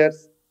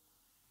scriptures,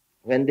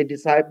 when the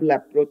disciple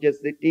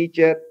approaches the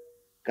teacher,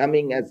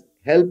 coming as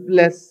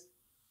helpless,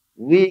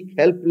 weak,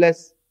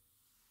 helpless,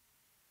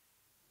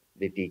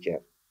 the teacher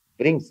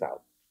brings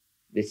out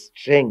the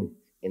strength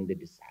in the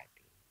disciple.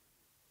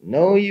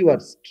 No, you are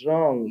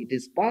strong. It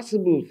is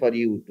possible for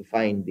you to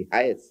find the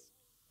highest.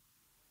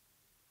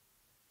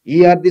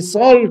 Ye are the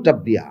salt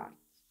of the earth.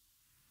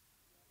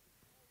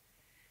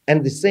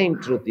 And the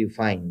same truth you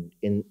find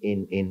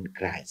in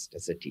Christ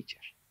as a teacher.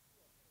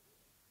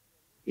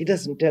 He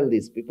doesn't tell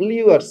these people,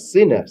 you are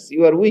sinners,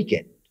 you are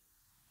wicked.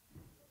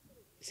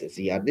 He says,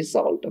 ye are the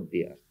salt of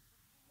the earth.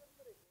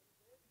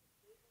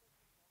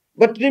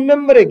 But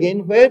remember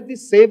again where the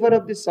savor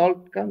of the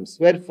salt comes,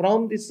 where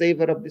from the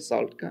savor of the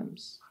salt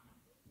comes.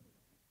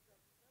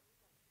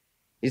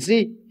 You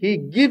see, he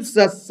gives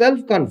us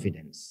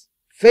self-confidence,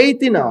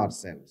 faith in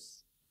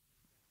ourselves.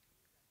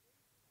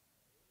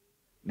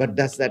 But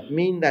does that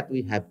mean that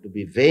we have to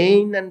be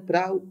vain and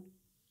proud?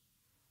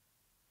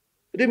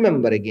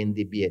 Remember again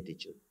the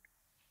beatitude.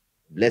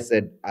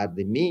 Blessed are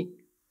the meek.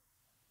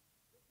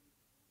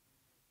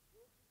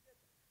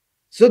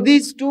 So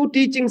these two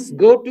teachings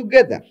go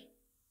together.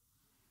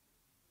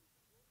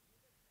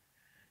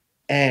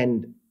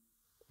 And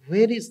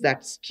where is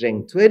that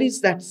strength? Where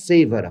is that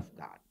savor of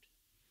God?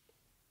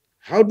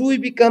 How do we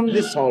become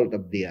the salt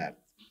of the earth?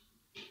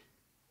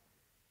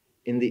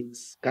 In the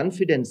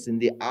confidence in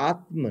the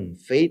Atman,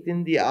 faith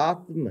in the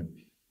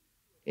Atman,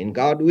 in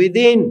God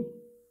within.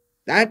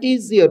 That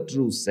is your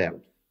true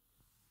self.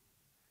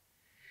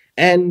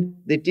 And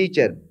the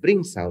teacher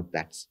brings out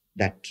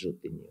that truth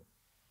in you.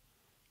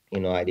 You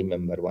know, I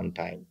remember one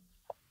time,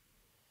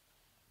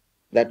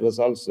 that was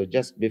also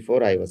just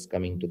before I was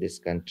coming to this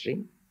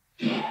country.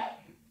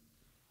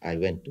 I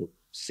went to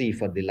see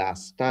for the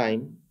last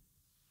time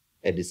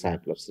a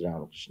disciple of Sri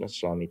Ramakrishna,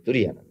 Swami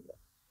Prabhavananda.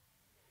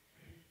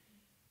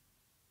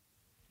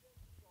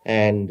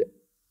 And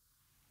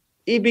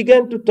he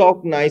began to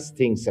talk nice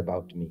things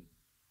about me.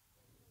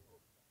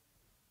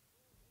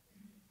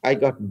 I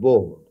got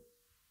bored.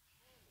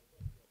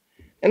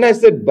 And I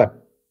said,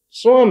 but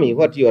Swami,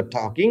 what you are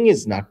talking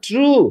is not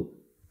true.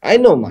 I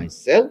know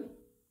myself.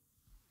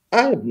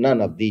 I have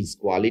none of these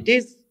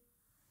qualities.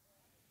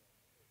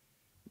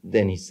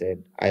 Then he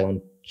said, I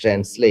won't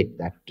translate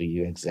that to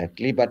you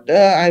exactly, but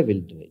I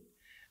will do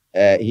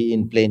it.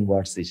 In plain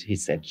words, he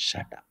said,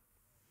 shut up.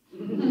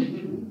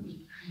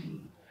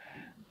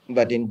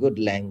 But in good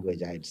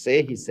language, I'd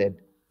say, he said,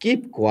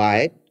 keep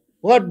quiet.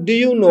 What do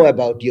you know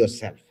about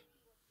yourself?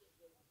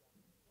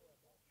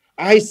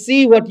 I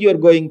see what you're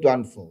going to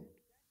unfold.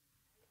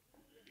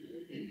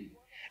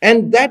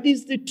 And that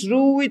is the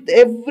truth with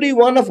every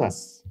one of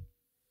us.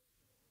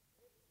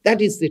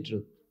 That is the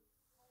truth.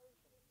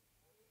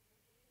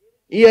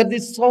 You are the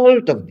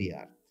salt of the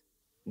earth.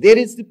 There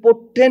is the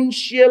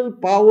potential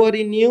power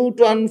in you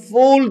to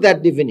unfold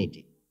that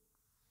divinity.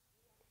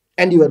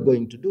 And you are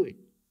going to do it.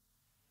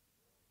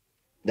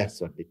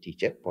 That's what the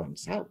teacher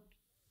points out.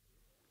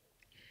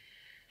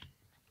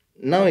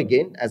 Now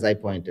again, as I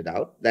pointed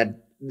out, that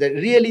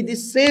really the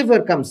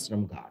savor comes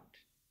from God.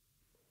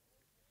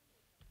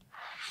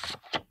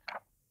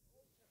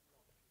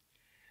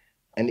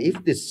 And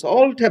if the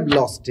salt have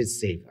lost its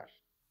savor,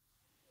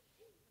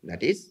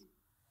 that is,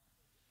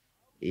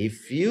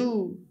 if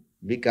you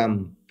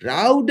become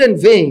proud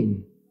and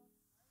vain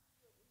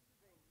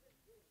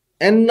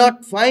and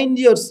not find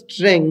your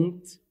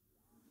strength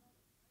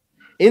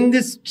in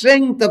the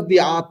strength of the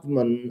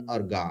Atman or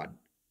God,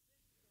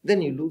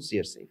 then you lose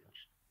your savor.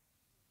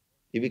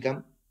 You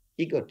become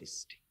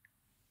egotistic.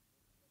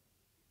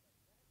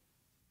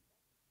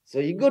 So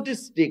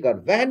egotistic or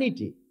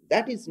vanity,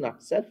 that is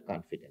not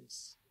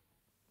self-confidence.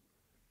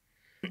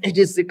 It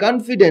is the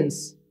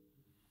confidence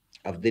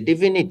of the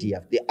divinity,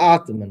 of the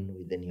Atman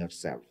within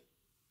yourself.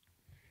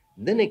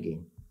 Then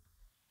again,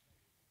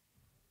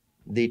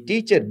 the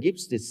teacher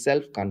gives this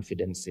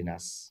self-confidence in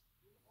us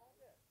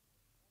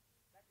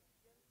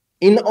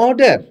in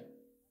order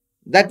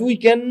that we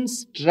can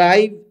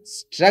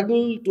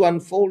struggle to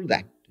unfold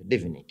that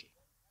divinity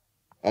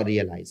or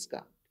realize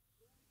God.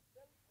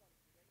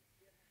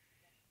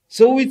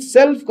 So with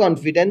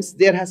self-confidence,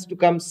 there has to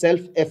come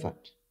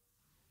self-effort.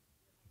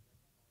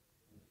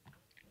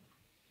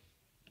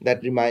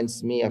 That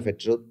reminds me of a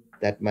truth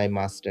that my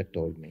master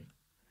told me.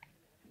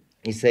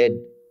 He said,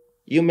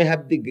 you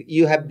have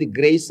the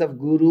grace of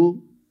Guru,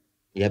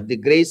 you have the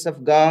grace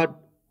of God,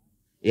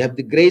 you have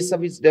the grace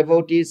of his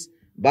devotees,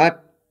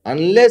 but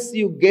unless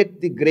you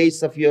get the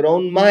grace of your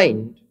own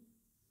mind,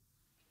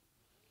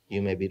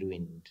 you may be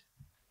ruined.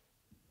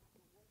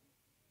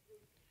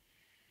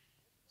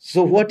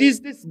 So what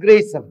is this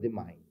grace of the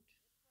mind?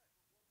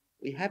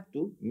 We have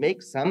to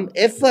make some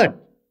effort.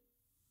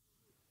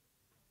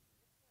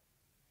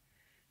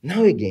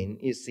 Now again,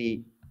 you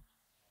see,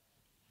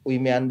 we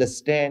may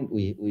understand,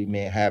 we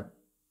may have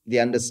the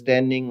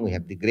understanding, we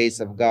have the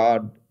grace of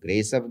God,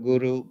 grace of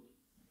Guru.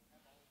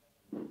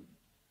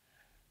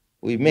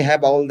 We may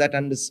have all that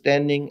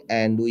understanding,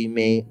 and we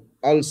may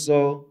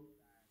also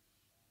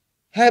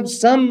have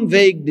some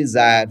vague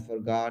desire for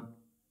God,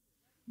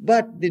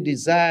 but the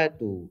desire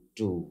to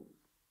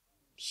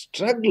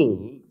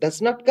struggle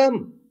does not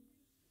come.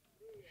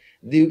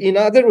 In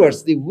other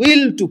words, the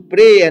will to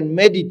pray and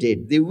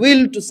meditate, the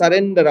will to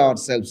surrender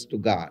ourselves to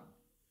God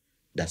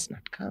does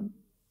not come.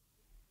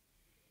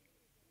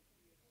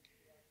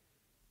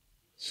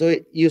 So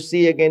you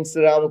see again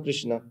Sri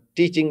Ramakrishna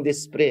teaching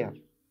this prayer.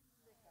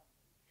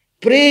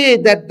 Pray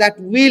that that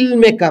will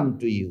may come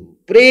to you.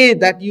 Pray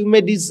that you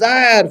may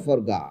desire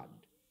for God.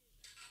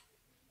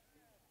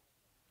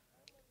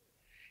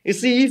 You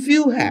see, if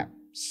you have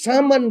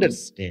some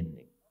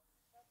understanding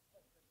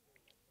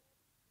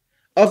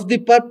of the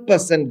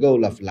purpose and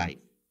goal of life,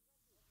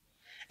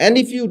 and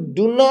if you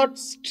do not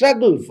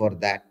struggle for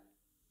that,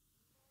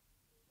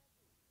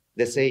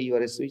 they say you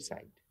are a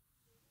suicide.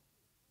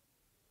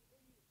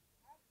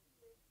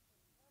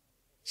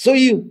 So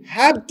you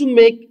have to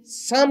make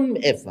some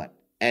effort.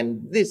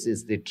 And this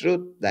is the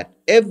truth that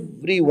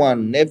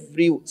everyone,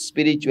 every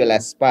spiritual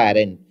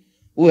aspirant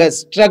who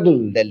has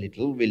struggled a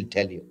little will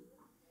tell you.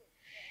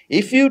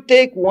 If you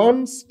take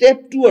one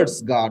step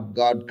towards God,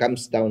 God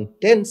comes down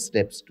 10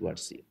 steps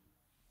towards you.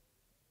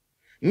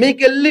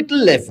 Make a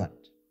little effort,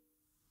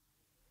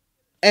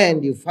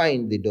 and you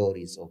find the door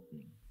is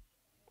opening.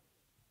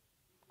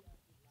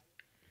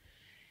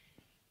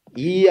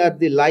 Ye are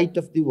the light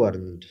of the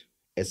world.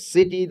 A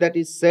city that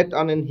is set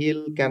on an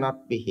hill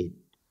cannot be hid.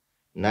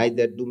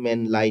 Neither do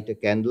men light a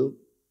candle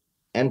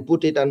and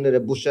put it under a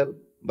bushel,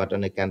 but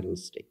on a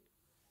candlestick.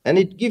 And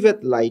it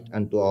giveth light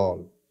unto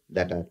all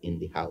that are in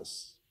the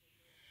house.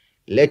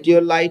 Let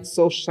your light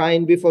so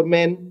shine before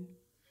men,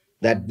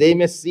 that they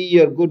may see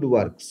your good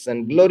works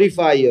and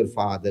glorify your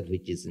Father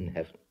which is in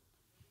heaven.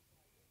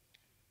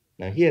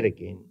 Now here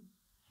again,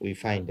 we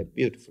find a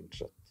beautiful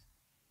truth.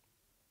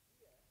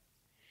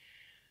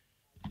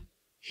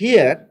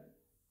 Here,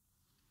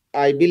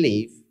 I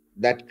believe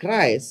that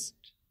Christ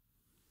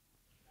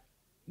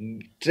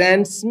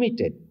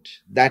transmitted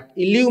that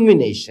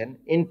illumination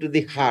into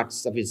the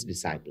hearts of his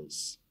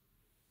disciples.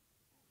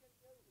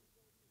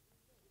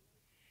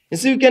 You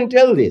see, we can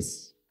tell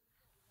this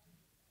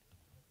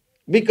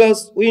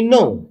because we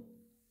know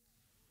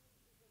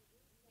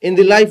in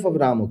the life of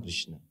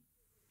Ramakrishna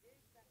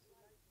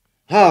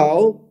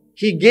how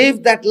he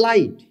gave that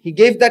light, he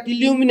gave that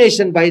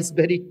illumination by his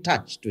very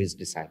touch to his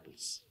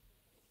disciples.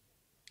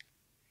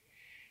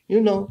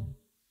 You know,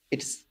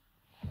 if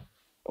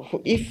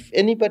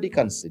anybody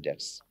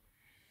considers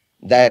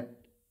that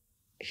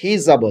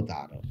his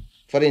avatar,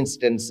 for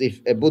instance,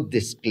 if a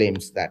Buddhist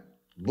claims that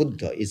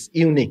Buddha is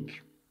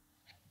unique,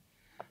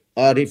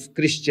 or if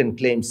Christian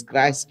claims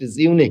Christ is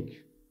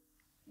unique,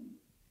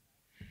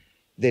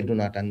 they do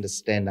not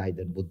understand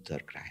either Buddha or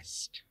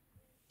Christ.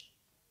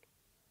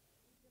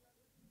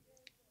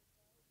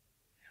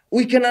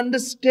 We can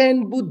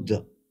understand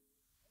Buddha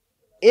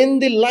in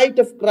the light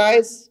of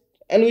Christ,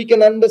 and we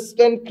can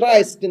understand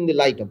Christ in the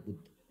light of Buddha.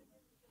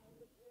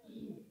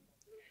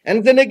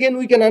 And then again,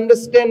 we can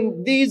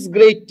understand these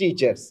great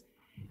teachers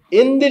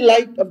in the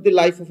light of the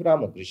life of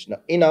Ramakrishna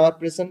in our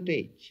present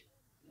age.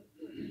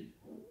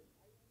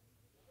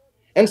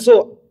 And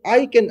so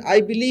I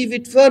believe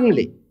it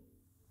firmly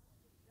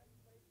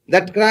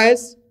that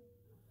Christ,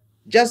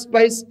 just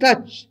by his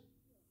touch,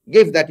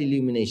 gave that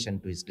illumination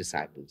to his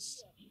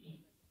disciples.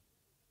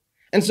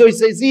 And so he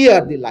says, ye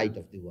are the light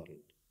of the world.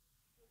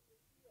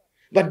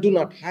 But do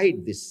not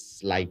hide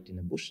this light in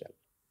a bushel.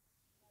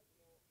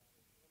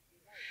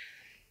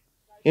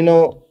 You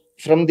know,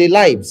 from the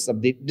lives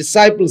of the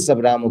disciples of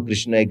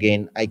Ramakrishna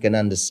again, I can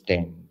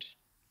understand.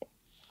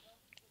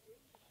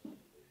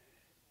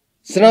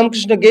 Sri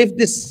Ramakrishna gave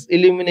this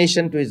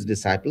illumination to his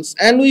disciples,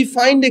 and we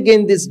find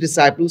again these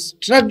disciples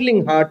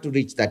struggling hard to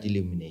reach that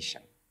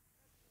illumination.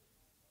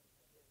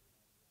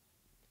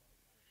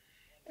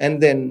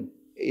 And then,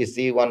 you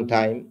see, one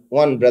time,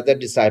 one brother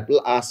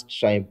disciple asked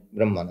Swami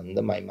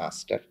Brahmananda, my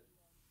master,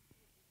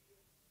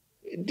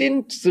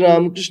 didn't Sri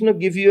Ramakrishna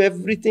give you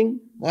everything?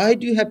 Why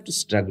do you have to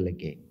struggle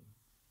again?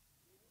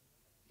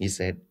 He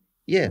said,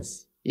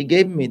 yes, he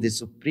gave me the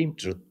supreme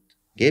truth,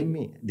 gave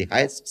me the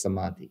highest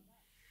samadhi.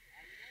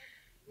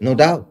 No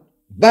doubt.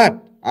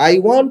 But I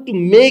want to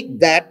make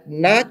that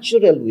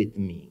natural with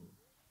me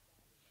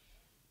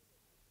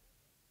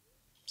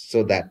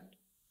so that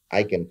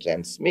I can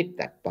transmit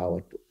that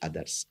power to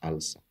others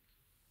also.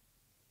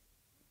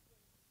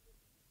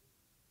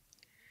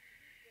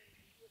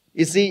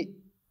 You see,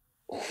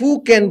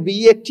 who can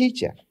be a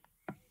teacher?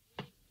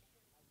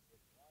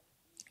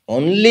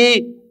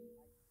 Only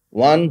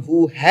one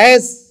who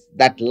has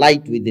that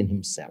light within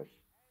himself.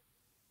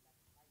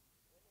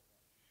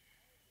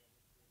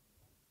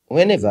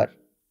 Whenever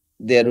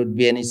there would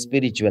be any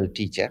spiritual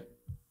teacher,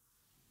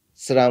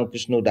 Sri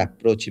Ramakrishna would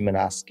approach him and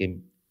ask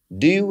him,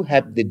 do you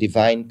have the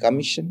divine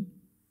commission?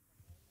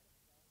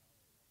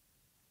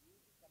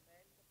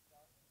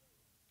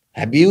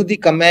 Have you the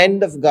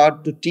command of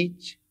God to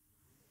teach?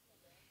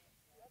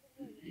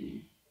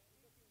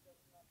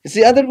 You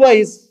see,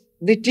 otherwise,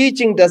 the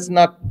teaching does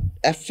not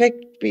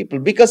affect people,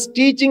 because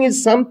teaching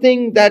is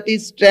something that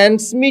is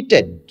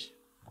transmitted.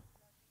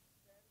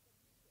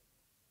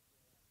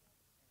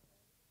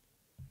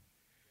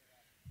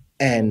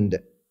 And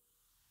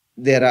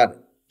there are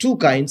two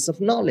kinds of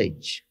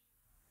knowledge,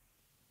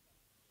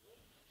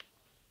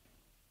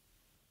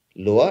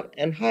 lower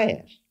and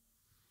higher.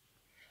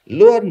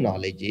 Lower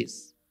knowledge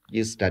is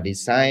you study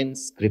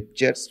science,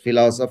 scriptures,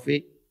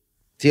 philosophy,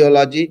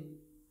 theology,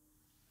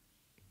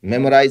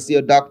 memorize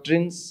your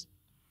doctrines.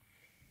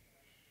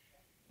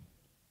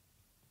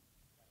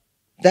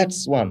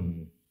 That's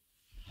one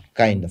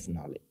kind of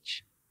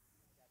knowledge.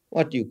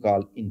 What you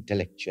call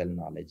intellectual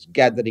knowledge,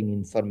 gathering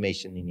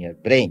information in your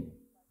brain.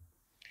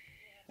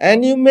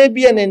 And you may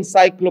be an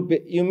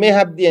encyclopedia, you may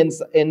have the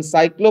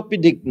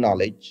encyclopedic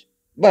knowledge,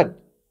 but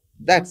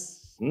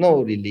that's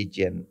no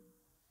religion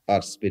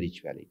or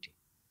spirituality.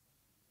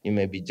 You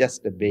may be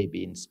just a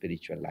baby in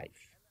spiritual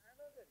life.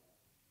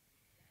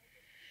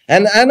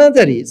 And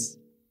another is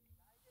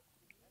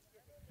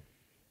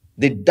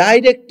the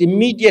direct,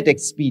 immediate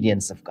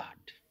experience of God.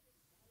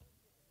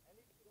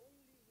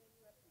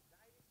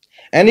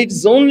 And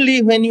it's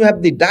only when you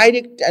have the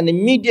direct and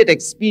immediate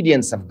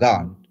experience of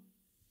God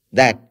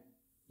that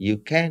you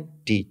can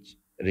teach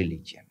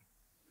religion.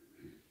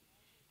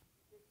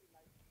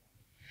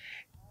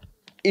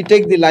 You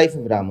take the life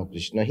of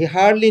Ramakrishna. He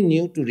hardly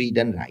knew to read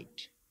and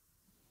write.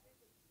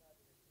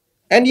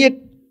 And yet,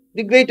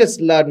 the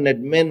greatest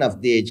learned men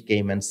of the age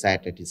came and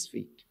sat at his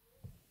feet.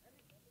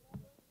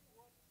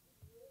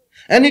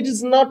 And it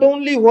is not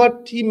only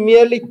what he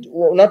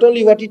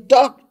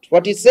talked,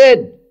 what he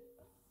said,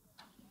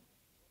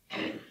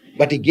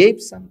 but he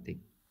gave something.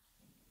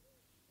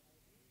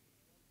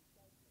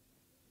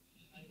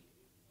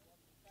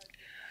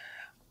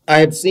 I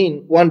have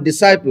seen one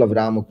disciple of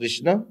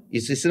Ramakrishna.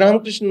 Sri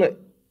Ramakrishna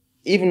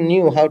even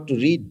knew how to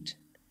read.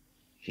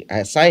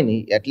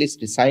 At least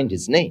he signed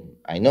his name,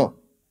 I know.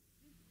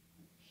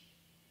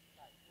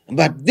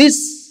 But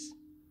this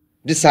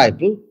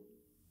disciple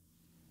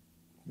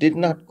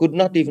could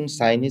not even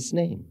sign his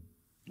name,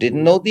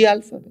 didn't know the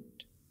alphabet.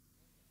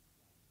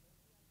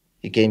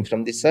 He came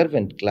from the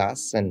servant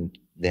class and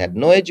they had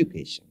no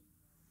education.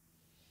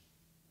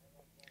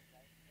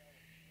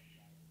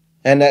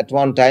 And at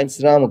one time,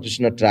 Sri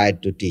Ramakrishna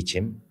tried to teach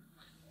him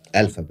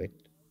alphabet.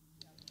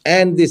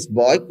 And this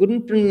boy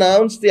couldn't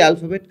pronounce the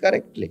alphabet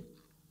correctly.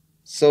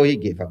 So he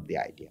gave up the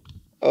idea.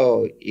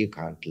 Oh, you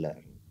can't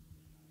learn.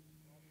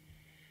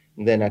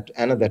 Then at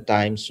another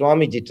time,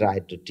 Swamiji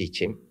tried to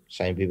teach him,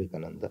 Swami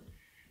Vivekananda.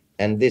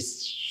 And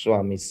this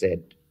Swami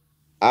said,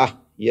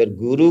 your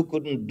guru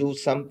couldn't do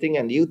something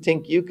and you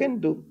think you can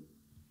do.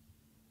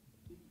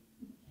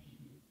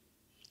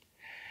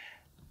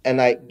 And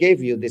I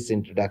gave you this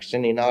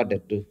introduction in order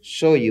to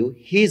show you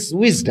his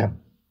wisdom.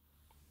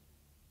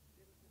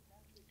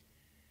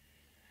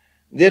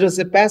 There was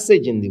a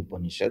passage in the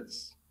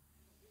Upanishads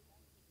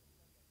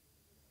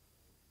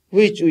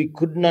which we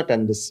could not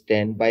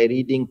understand by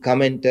reading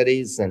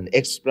commentaries and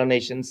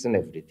explanations and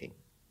everything.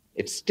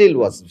 It still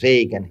was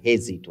vague and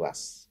hazy to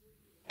us.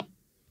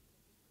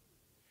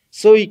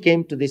 So he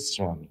came to this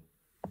Swami.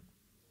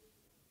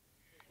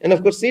 And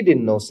of course he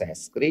didn't know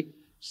Sanskrit.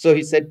 So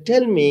he said,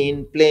 tell me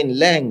in plain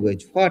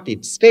language what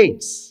it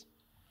states.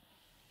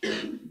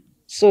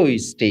 So he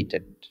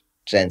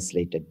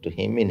translated to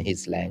him in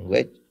his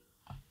language.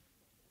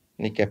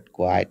 And he kept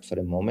quiet for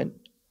a moment.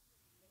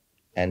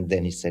 And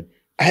then he said,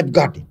 I have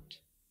got it.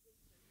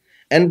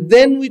 And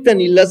then with an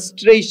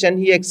illustration,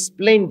 he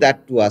explained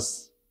that to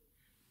us,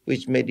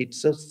 which made it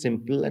so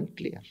simple and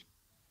clear.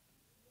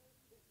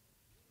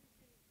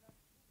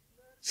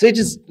 So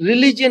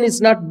religion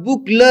is not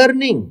book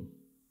learning.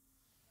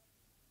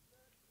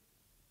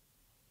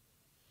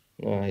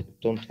 No, I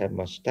don't have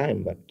much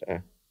time,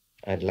 but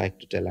I'd like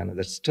to tell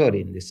another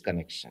story in this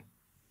connection.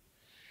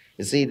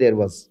 You see, there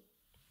was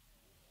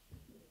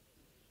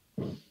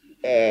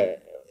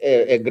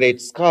a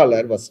great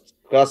scholar was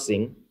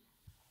crossing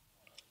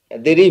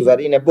the river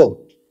in a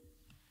boat.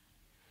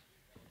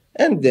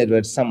 And there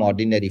were some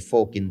ordinary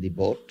folk in the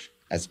boat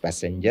as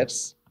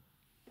passengers.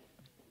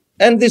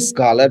 And this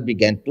scholar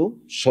began to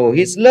show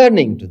his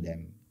learning to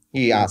them.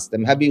 He asked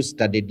them, have you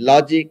studied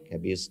logic?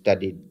 Have you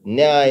studied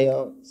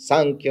Nyaya,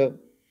 Sankhya,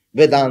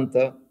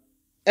 Vedanta,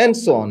 and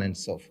so on and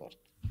so forth?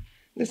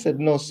 They said,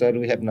 no, sir,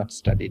 we have not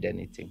studied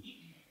anything.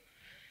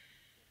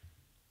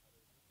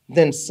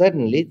 Then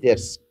suddenly there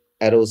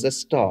arose a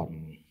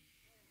storm.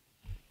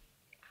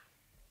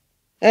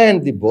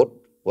 And the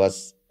boat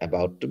was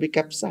about to be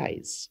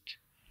capsized.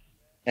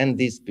 And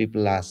these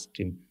people asked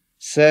him,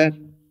 sir,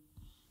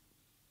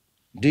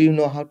 do you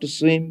know how to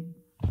swim?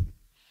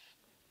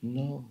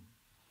 No.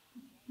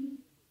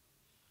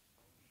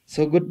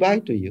 So goodbye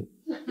to you.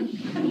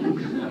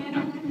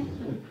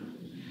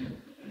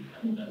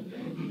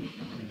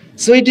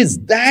 So it is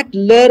that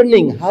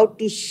learning how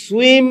to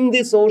swim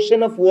this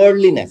ocean of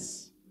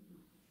worldliness.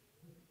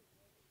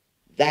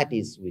 That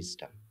is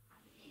wisdom.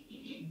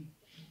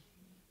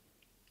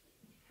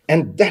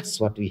 And that's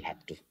what we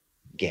have to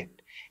get.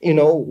 You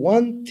know,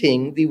 one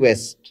thing the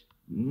West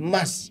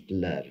must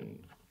learn.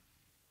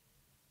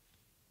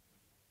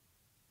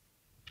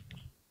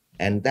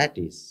 And that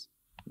is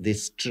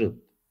this truth.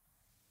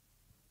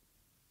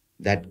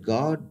 That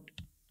God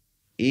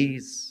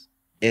is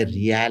a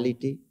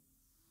reality.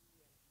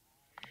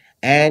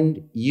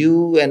 And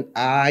you and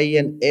I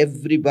and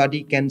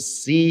everybody can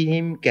see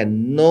Him,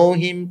 can know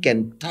Him,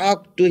 can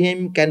talk to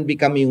Him, can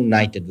become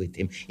united with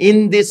Him.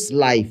 In this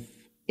life,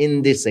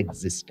 in this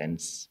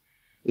existence.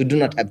 We do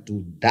not have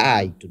to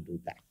die to do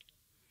that.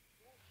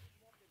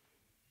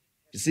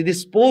 You see,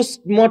 this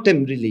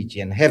post-mortem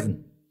religion,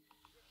 heaven,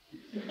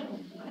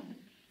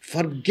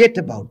 forget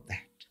about that.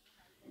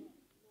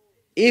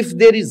 If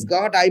there is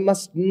God, I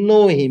must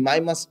know Him. I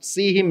must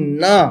see Him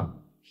now,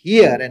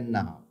 here and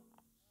now.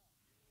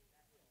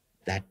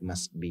 That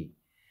must be.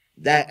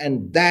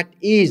 And that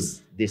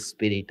is the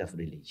spirit of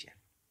religion.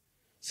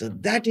 So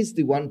that is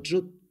the one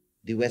truth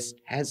the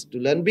West has to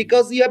learn,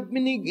 because you have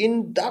been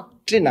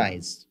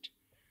indoctrinized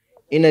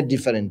in a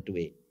different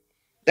way.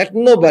 That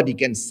nobody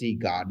can see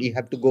God. You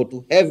have to go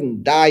to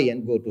heaven, die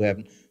and go to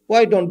heaven.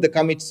 Why don't they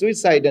commit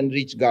suicide and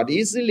reach God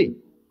easily?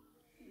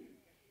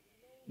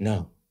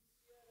 No.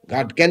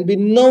 God can be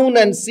known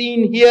and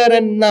seen here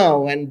and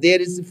now, and there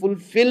is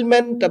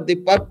fulfillment of the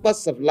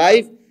purpose of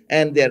life,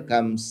 and there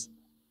comes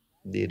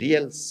the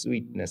real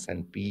sweetness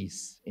and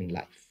peace in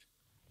life.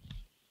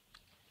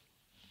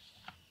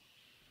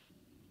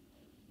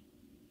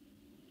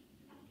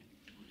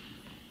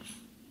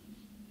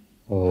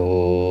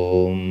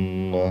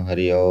 Om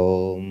Hari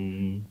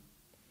Om.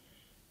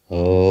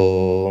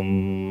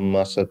 Om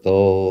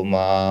Asato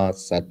Ma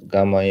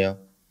Satgamaya.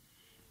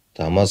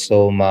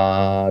 Tamaso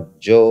Ma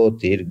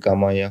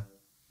Jyotirgamaya.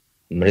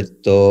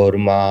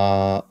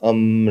 Mrittorma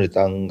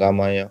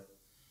Amritangamaya.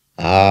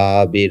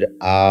 Abir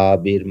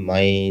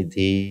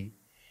Maidhi.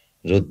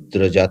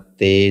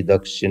 Rudrajatte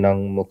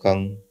Dakshinang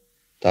Mukhang.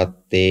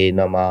 Tatte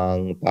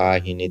Namang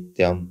Pahi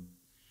Nityam.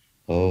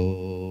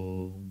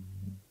 Om.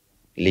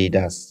 Lead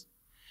us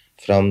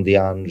from the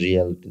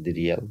unreal to the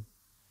real.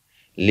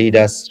 Lead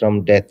us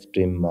from death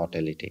to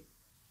immortality.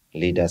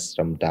 Lead us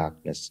from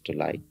darkness to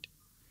light.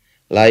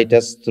 Light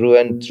us through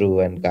and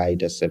through and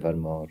guide us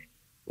evermore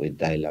with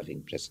thy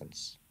loving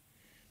presence.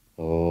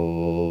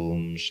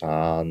 Om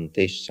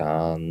Shanti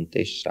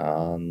Shanti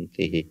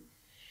Shanti.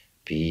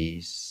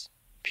 Peace,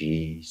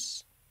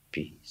 peace,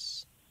 peace.